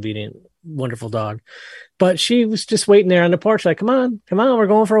very obedient, wonderful dog. But she was just waiting there on the porch, like, come on, we're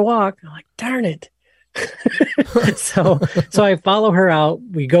going for a walk. I'm like, darn it. So I follow her out.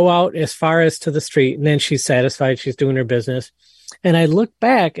 We go out as far as to the street, and then she's satisfied. She's doing her business. And I look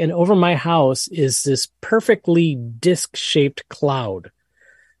back, and over my house is this perfectly disc-shaped cloud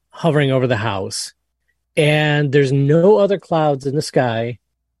hovering over the house. And there's no other clouds in the sky,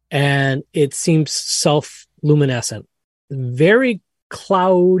 and it seems self-luminescent. Very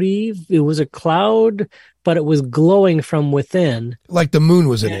cloudy. It was a cloud, but it was glowing from within. Like the moon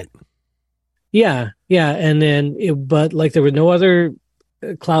was in it. Yeah. And then, but like there were no other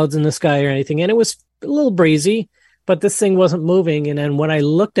clouds in the sky or anything. And it was a little breezy, but this thing wasn't moving. And then when I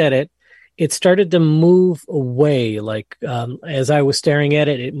looked at it, it started to move away. Like as I was staring at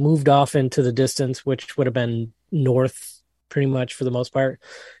it, it moved off into the distance, which would have been north pretty much for the most part.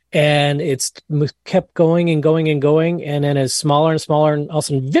 And it's kept going and going and going. And then as smaller and smaller, and all of a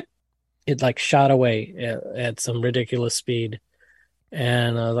sudden, vip, it like shot away at some ridiculous speed.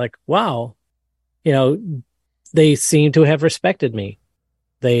 And I was like, wow. They seem to have respected me.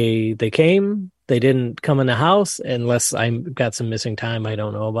 They came. They didn't come in the house unless I got some missing time I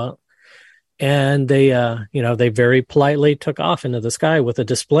don't know about. And they, they very politely took off into the sky with a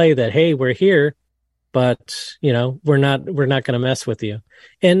display that, hey, we're here, but we're not going to mess with you.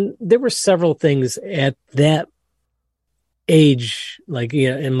 And there were several things at that age, like,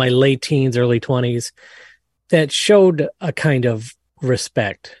 in my late teens, early 20s, that showed a kind of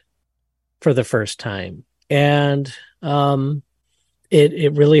respect for the first time. And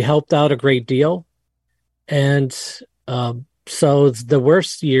it really helped out a great deal. And so the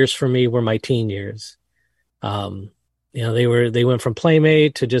worst years for me were my teen years. They went from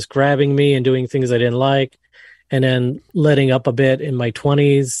playmate to just grabbing me and doing things I didn't like, and then letting up a bit in my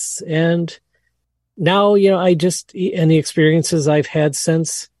 20s. And now, and the experiences I've had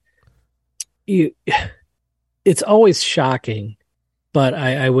since, it's always shocking, but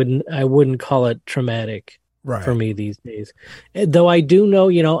I wouldn't call it traumatic for me these days. Though I do know,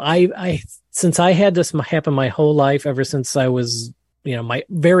 I since I had this happen my whole life, ever since I was, my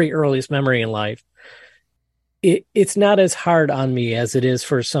very earliest memory in life, it's not as hard on me as it is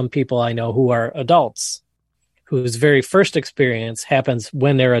for some people I know who are adults, whose very first experience happens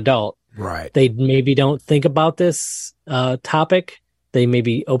when they're adult. Right. They maybe don't think about this topic. They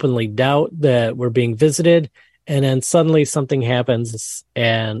maybe openly doubt that we're being visited. And then suddenly something happens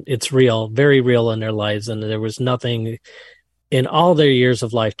and it's real, very real in their lives. And there was nothing in all their years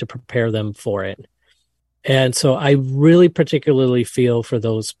of life to prepare them for it. And so I really particularly feel for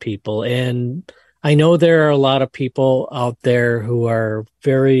those people. And I know there are a lot of people out there who are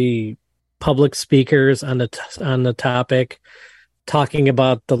very public speakers on the topic, talking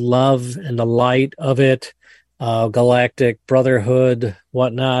about the love and the light of it, galactic brotherhood,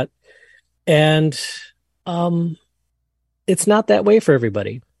 whatnot. And it's not that way for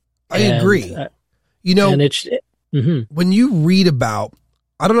everybody. I agree. And it's when you read about,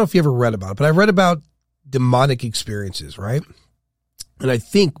 I don't know if you ever read about it, but I've read about demonic experiences, right? And I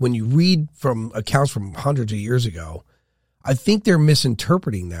think when you read from accounts from hundreds of years ago, I think they're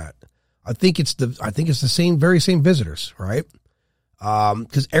misinterpreting that. I think it's the very same visitors, right?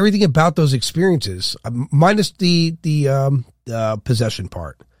 Because everything about those experiences, minus the possession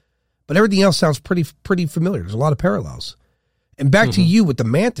part, but everything else sounds pretty familiar. There's a lot of parallels. And back to you with the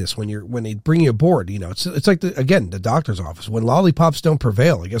mantis, when they bring you aboard, it's like the doctor's office. When lollipops don't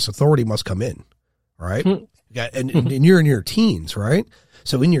prevail, I guess authority must come in, right? And you're in your teens, right?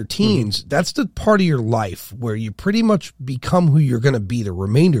 So in your teens, that's the part of your life where you pretty much become who you're going to be the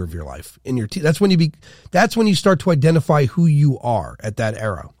remainder of your life. In your that's when you start to identify who you are at that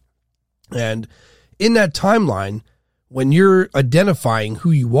era. And in that timeline, when you're identifying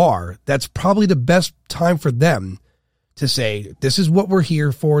who you are, that's probably the best time for them to say, this is what we're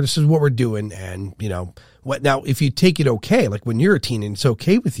here for. This is what we're doing. And what now, if you take it okay, like when you're a teen and it's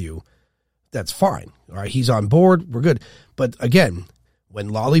okay with you, that's fine. All right. He's on board. We're good. But again, when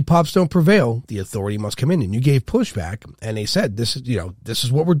lollipops don't prevail, the authority must come in. And you gave pushback and they said, this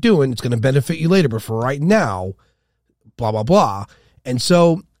is what we're doing. It's going to benefit you later. But for right now, blah, blah, blah. And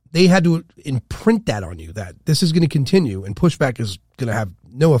so they had to imprint that on you, that this is going to continue and pushback is going to have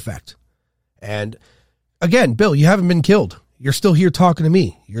no effect. And again, Bill, you haven't been killed. You're still here talking to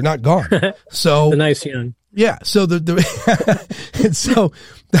me. You're not gone. So the nice young. Yeah. So and so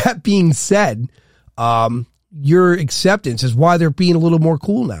that being said, your acceptance is why they're being a little more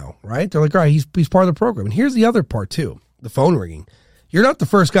cool now, right? They're like, all right, he's part of the program. And here's the other part too, the phone ringing. You're not the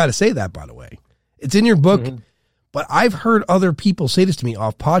first guy to say that, by the way. It's in your book, but I've heard other people say this to me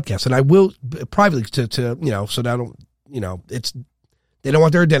off podcasts, and I will privately to so that I don't, they don't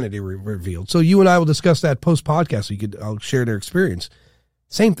want their identity revealed. So you and I will discuss that post podcast. So I'll share their experience.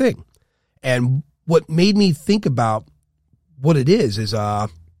 Same thing. And what made me think about what it is I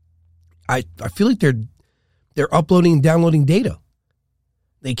feel like they're uploading and downloading data.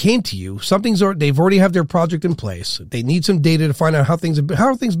 They came to you. They've already have their project in place. They need some data to find out how things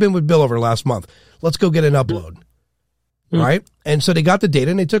been with Bill over the last month. Let's go get an upload. Right? And so they got the data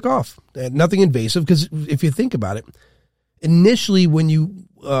and they took off. They had nothing invasive, because if you think about it, initially when you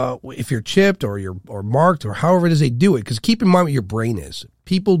if you're chipped or marked or however it is they do it, because keep in mind what your brain is.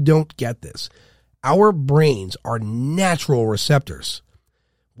 People don't get this. Our brains are natural receptors.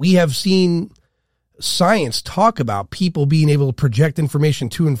 We have seen science talk about people being able to project information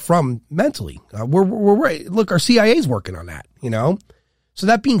to and from mentally. We're right. Look, our CIA's working on that, So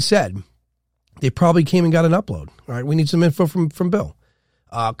that being said, they probably came and got an upload. All right, we need some info from Bill.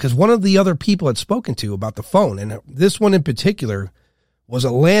 Because one of the other people I'd spoken to about the phone, and this one in particular was a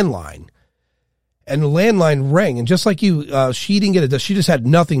landline, and the landline rang, and just like you, she didn't get it. She just had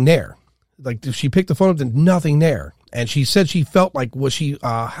nothing there. Like she picked the phone up, and nothing there. And she said she felt like,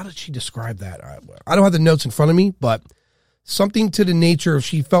 how did she describe that? I don't have the notes in front of me, but something to the nature of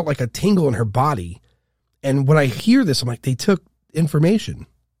she felt like a tingle in her body. And when I hear this, I'm like, they took information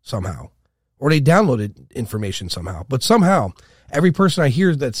somehow, or they downloaded information somehow. But somehow, every person I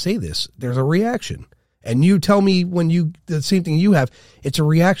hear that say this, there's a reaction. And you tell me when the same thing you have, it's a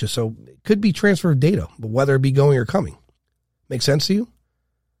reaction. So it could be transfer of data, but whether it be going or coming. Make sense to you?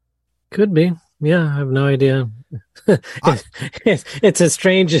 Could be. Yeah, I have no idea. It's as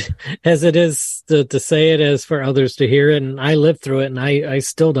strange as it is to say it as for others to hear it. And I lived through it, and I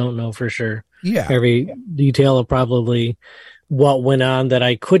still don't know for sure. Yeah. Every detail of probably what went on that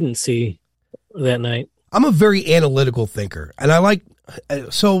I couldn't see that night. I'm a very analytical thinker, and I like,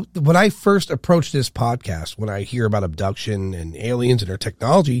 so when I first approached this podcast, when I hear about abduction and aliens and their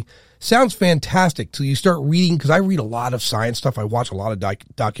technology, sounds fantastic till you start reading, because I read a lot of science stuff. I watch a lot of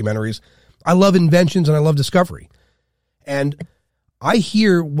documentaries. I love inventions and I love discovery. And I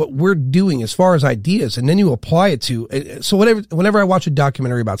hear what we're doing as far as ideas, and then you apply it to, so whenever I watch a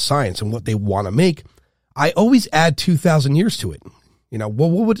documentary about science and what they want to make, I always add 2,000 years to it. You know, well,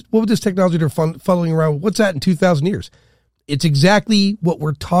 what would this technology they're following around? What's that in 2,000 years? It's exactly what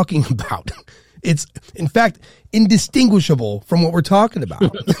we're talking about. It's, in fact, indistinguishable from what we're talking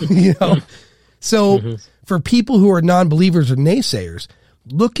about. You know, so for people who are non-believers or naysayers,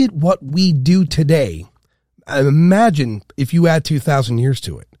 look at what we do today. Imagine if you add 2,000 years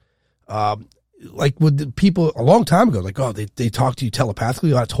to it. Like with the people a long time ago, like, oh, they talk to you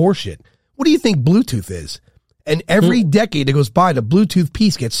telepathically. Oh, that's horseshit. What do you think Bluetooth is? And every decade that goes by, the Bluetooth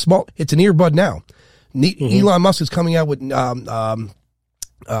piece gets small. It's an earbud now. Elon Musk is coming out with a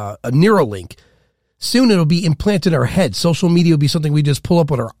Neuralink. Soon it'll be implanted in our head. Social media will be something we just pull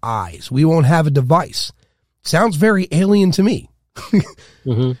up with our eyes. We won't have a device. Sounds very alien to me.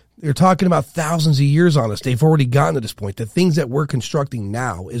 They're talking about thousands of years on us. They've already gotten to this point. The things that we're constructing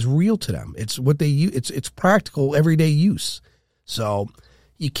now is real to them. It's what they use. It's practical everyday use. So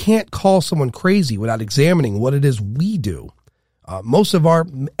you can't call someone crazy without examining what it is we do. Most of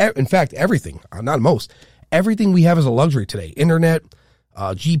in fact, everything, not most, everything we have is a luxury today. Internet,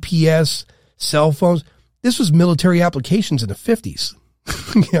 GPS, cell phones. This was military applications in the 50s.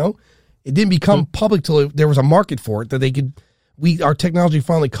 You know, it didn't become public till there was a market for it that they could. Our technology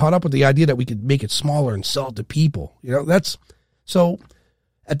finally caught up with the idea that we could make it smaller and sell it to people. You know, that's so.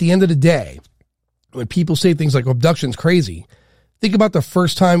 At the end of the day, when people say things like abduction's crazy, think about the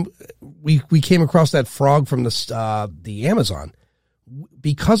first time we came across that frog from the Amazon.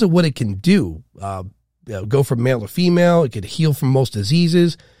 Because of what it can do, go from male to female, it could heal from most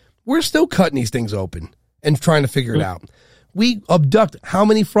diseases. We're still cutting these things open and trying to figure it out. We abduct how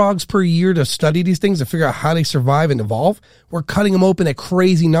many frogs per year to study these things, to figure out how they survive and evolve? We're cutting them open at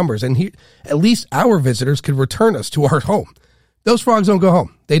crazy numbers. And here, at least our visitors could return us to our home. Those frogs don't go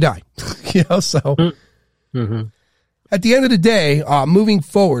home. They die. You know, so at the end of the day, moving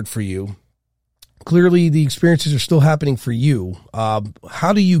forward for you, clearly the experiences are still happening for you.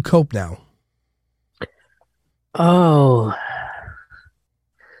 How do you cope now? Oh,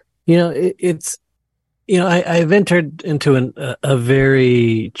 you know, it's, you know, I've entered into a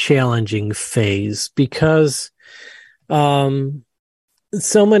very challenging phase because so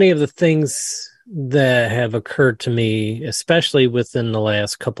many of the things that have occurred to me, especially within the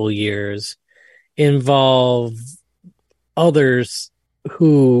last couple of years, involve others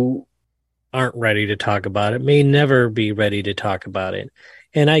who aren't ready to talk about it, may never be ready to talk about it.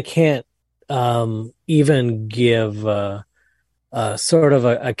 And I can't even give sort of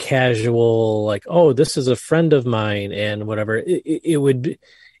a casual, like, oh, this is a friend of mine and whatever.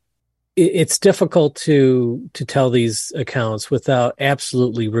 It's difficult to tell these accounts without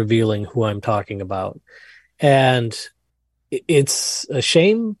absolutely revealing who I'm talking about. And it's a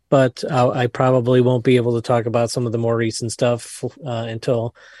shame, but I probably won't be able to talk about some of the more recent stuff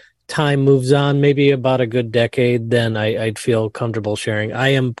until time moves on, maybe about a good decade. Then I'd feel comfortable sharing. I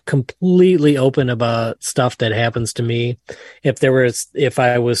am completely open about stuff that happens to me. If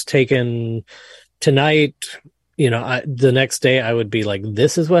I was taken tonight, you know, the next day I would be like,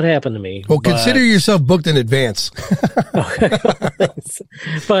 this is what happened to me. Well, consider yourself booked in advance.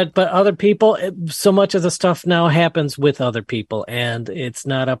 But other people, so much of the stuff now happens with other people, and it's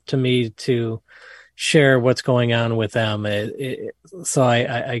not up to me to share what's going on with them. So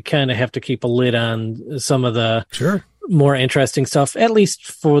I kind of have to keep a lid on some of the more interesting stuff, at least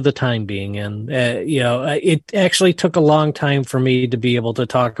for the time being. And, you know, it actually took a long time for me to be able to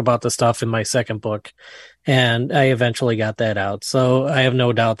talk about the stuff in my second book. And I eventually got that out. So I have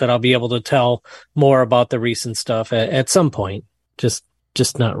no doubt that I'll be able to tell more about the recent stuff at some point. Just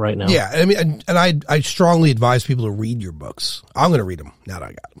not right now. Yeah. I mean, and I strongly advise people to read your books. I'm going to read them now that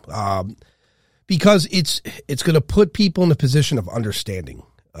I got them. Because it's going to put people in a position of understanding,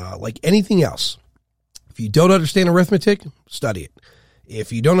 like anything else. If you don't understand arithmetic, study it.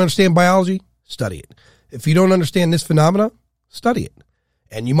 If you don't understand biology, study it. If you don't understand this phenomena, study it.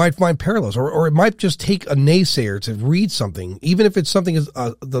 And you might find parallels, or it might just take a naysayer to read something, even if it's something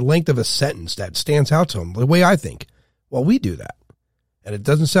the length of a sentence that stands out to them, the way I think. Well, we do that, and it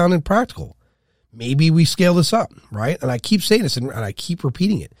doesn't sound impractical. Maybe we scale this up, right? And I keep saying this, and I keep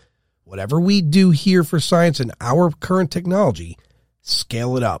repeating it. Whatever we do here for science and our current technology,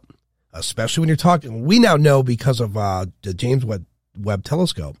 scale it up, especially when you're talking. We now know because of the James Webb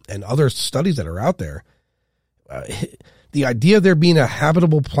Telescope and other studies that are out there, the idea of there being a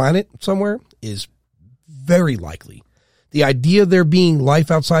habitable planet somewhere is very likely. The idea of there being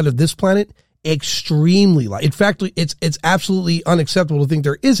life outside of this planet, extremely likely. In fact, it's absolutely unacceptable to think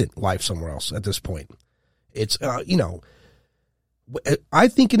there isn't life somewhere else at this point. It's, I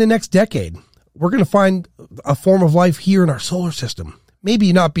think in the next decade, we're going to find a form of life here in our solar system.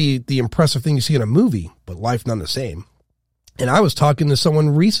 Maybe not be the impressive thing you see in a movie, but life none the same. And I was talking to someone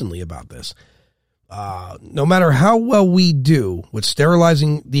recently about this. No matter how well we do with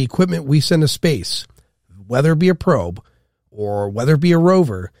sterilizing the equipment we send to space, whether it be a probe or whether it be a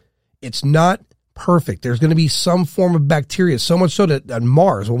rover, it's not perfect. There's going to be some form of bacteria, so much so that on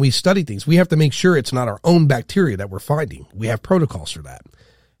Mars, when we study things, we have to make sure it's not our own bacteria that we're finding. We have protocols for that.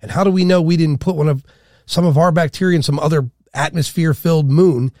 And how do we know we didn't put some of our bacteria in some other atmosphere-filled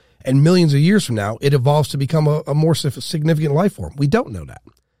moon, and millions of years from now, it evolves to become a more significant life form? We don't know that.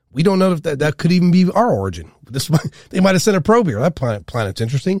 We don't know if that could even be our origin. They might have sent a probe here. That planet's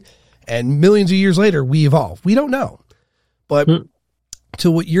interesting. And millions of years later, we evolve. We don't know. But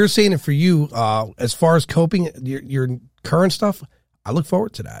to what you're saying, and for you, as far as coping, your current stuff, I look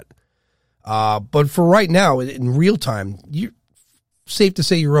forward to that. But for right now, in real time, you're safe to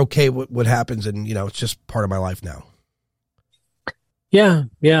say you're okay with what happens, and it's just part of my life now. Yeah.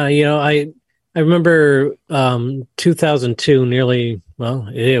 I remember 2002, nearly. Well,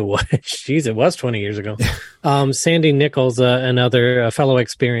 it was 20 years ago. Sandy Nichols, another fellow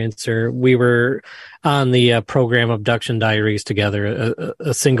experiencer, we were on the program Abduction Diaries together,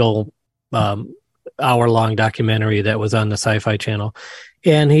 a single hour-long documentary that was on the Sci-Fi Channel.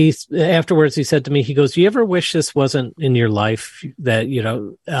 And afterwards he said to me, he goes, "Do you ever wish this wasn't in your life?" That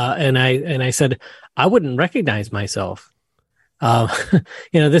and I said, "I wouldn't recognize myself.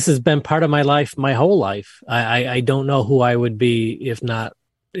 This has been part of my life, my whole life. I don't know who I would be if not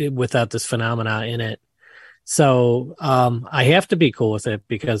without this phenomena in it. So I have to be cool with it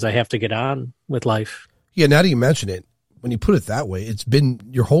because I have to get on with life." Yeah. Now that you mention it, when you put it that way, it's been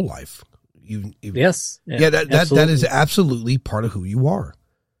your whole life. Yes. Yeah. That is absolutely part of who you are.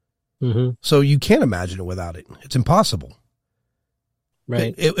 Mm-hmm. So you can't imagine it without it. It's impossible.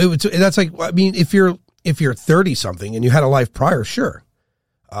 Right. That's like, I mean, if you're 30 something and you had a life prior, sure.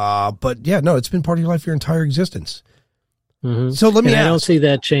 But yeah, no, it's been part of your life, your entire existence. Mm-hmm. So let me ask. I don't see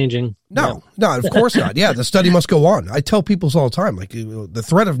that changing. No, of course not. Yeah. The study must go on. I tell people all the time, like the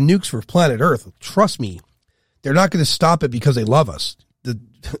threat of nukes for planet Earth, trust me, they're not going to stop it because they love us.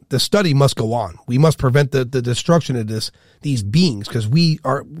 The study must go on. We must prevent the destruction of these beings because we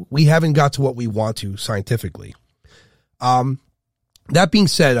haven't got to what we want to scientifically. That being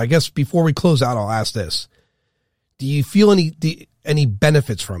said, I guess before we close out, I'll ask this. Do you feel any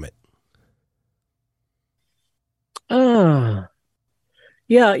benefits from it?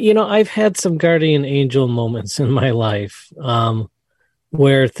 Yeah, I've had some guardian angel moments in my life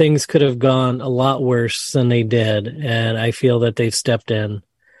where things could have gone a lot worse than they did, and I feel that they've stepped in.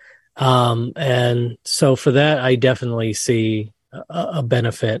 And so for that, I definitely see a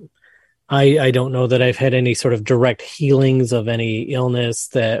benefit. I don't know that I've had any sort of direct healings of any illness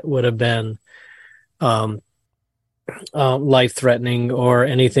that would have been life-threatening or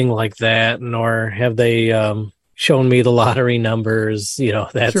anything like that, nor have they shown me the lottery numbers,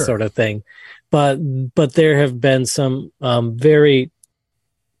 that Sure. sort of thing. But there have been some very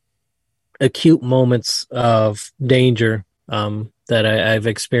acute moments of danger that I've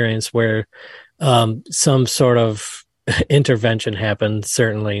experienced where some sort of intervention happened,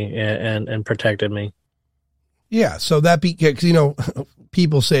 certainly, and protected me. Yeah. So that because,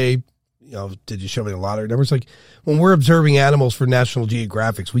 people say, did you show me the lottery numbers? Like when we're observing animals for National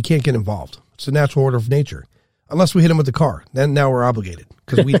Geographics, we can't get involved. It's the natural order of nature. Unless we hit them with the car, then now we're obligated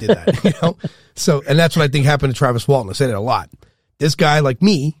because we did that, So, and that's what I think happened to Travis Walton. I said it a lot. This guy, like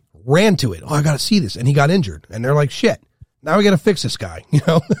me, ran to it. Oh, I got to see this. And he got injured. And they're like, shit, now we got to fix this guy,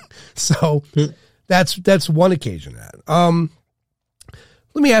 So that's one occasion of that.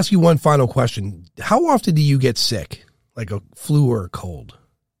 Let me ask you one final question. How often do you get sick? Like a flu or a cold?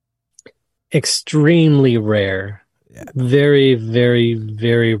 Extremely rare. Yeah. Very, very,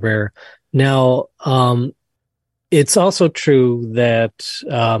 very rare. Now, it's also true that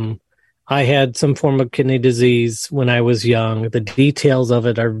I had some form of kidney disease when I was young. The details of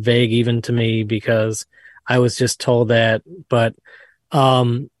it are vague even to me because I was just told that. But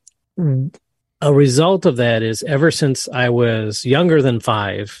a result of that is ever since I was younger than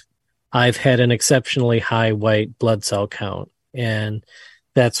 5, I've had an exceptionally high white blood cell count. And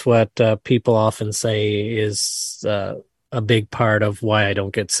that's what people often say is a big part of why I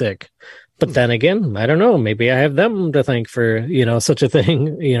don't get sick. But then again, I don't know. Maybe I have them to thank for, such a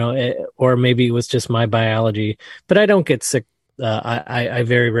thing, or maybe it was just my biology. But I don't get sick. I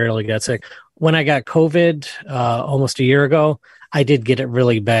very rarely get sick. When I got COVID almost a year ago, I did get it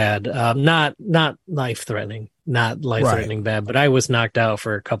really bad. Not life-threatening, Right. bad, but I was knocked out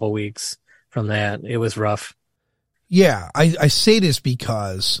for a couple weeks from that. It was rough. Yeah, I say this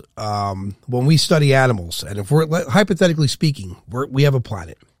because when we study animals, and if we're hypothetically speaking, we have a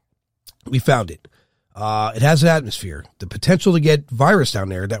planet. We found it. It has an atmosphere. The potential to get virus down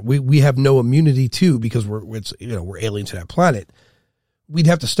there that we have no immunity to because we're alien to that planet. We'd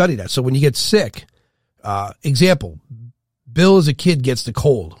have to study that. So when you get sick, example, Bill as a kid gets the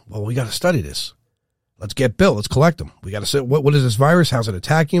cold. Well, we got to study this. Let's get Bill. Let's collect him. We got to say what is this virus? How's it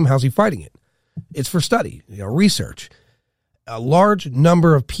attacking him? How's he fighting it? It's for study, research. A large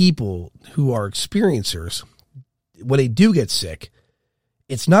number of people who are experiencers, when they do get sick,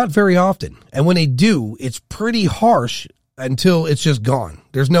 it's not very often. And when they do, it's pretty harsh until it's just gone.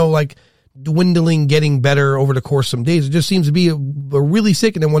 There's no dwindling, getting better over the course of some days. It just seems to be a really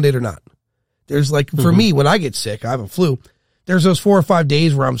sick and then one day they're not. There's for me, when I get sick, I have a flu. There's those 4 or 5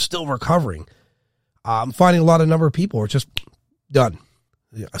 days where I'm still recovering. I'm finding a lot of number of people are just done.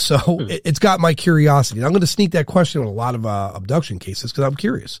 Yeah, so it's got my curiosity. I'm going to sneak that question on a lot of abduction cases because I'm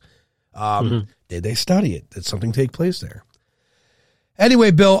curious. Did they study it? Did something take place there?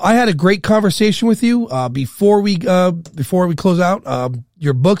 Anyway, Bill, I had a great conversation with you. Before we close out,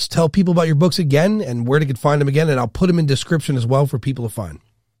 your books, tell people about your books again and where they can find them again, and I'll put them in description as well for people to find.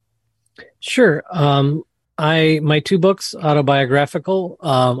 Sure. My 2 books, autobiographical,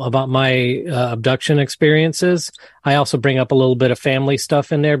 about my abduction experiences. I also bring up a little bit of family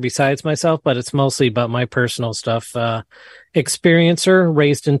stuff in there besides myself, but it's mostly about my personal stuff. Experiencer,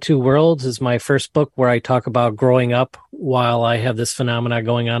 Raised in Two Worlds is my first book where I talk about growing up while I have this phenomena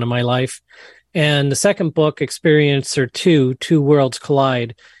going on in my life. And the second book, Experiencer 2, Two Worlds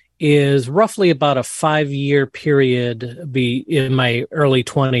Collide, is roughly about a 5-year period in my early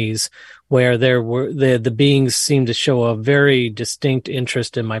 20s where there were the beings seemed to show a very distinct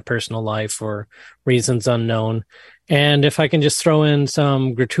interest in my personal life for reasons unknown. And if I can just throw in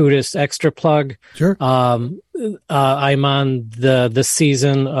some gratuitous extra plug, sure. I'm on the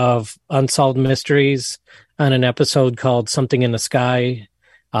season of Unsolved Mysteries on an episode called Something in the Sky.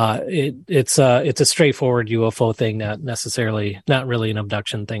 It's a straightforward UFO thing, not really an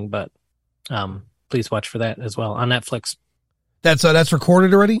abduction thing, but please watch for that as well on Netflix. That's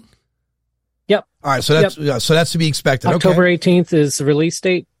recorded already? Yep. All right, so that's to be expected. October 18th is the release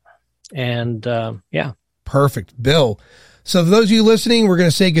date, and yeah. Perfect, Bill. So for those of you listening, we're going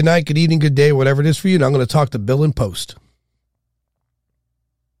to say good night, good evening, good day, whatever it is for you, and I'm going to talk to Bill in post.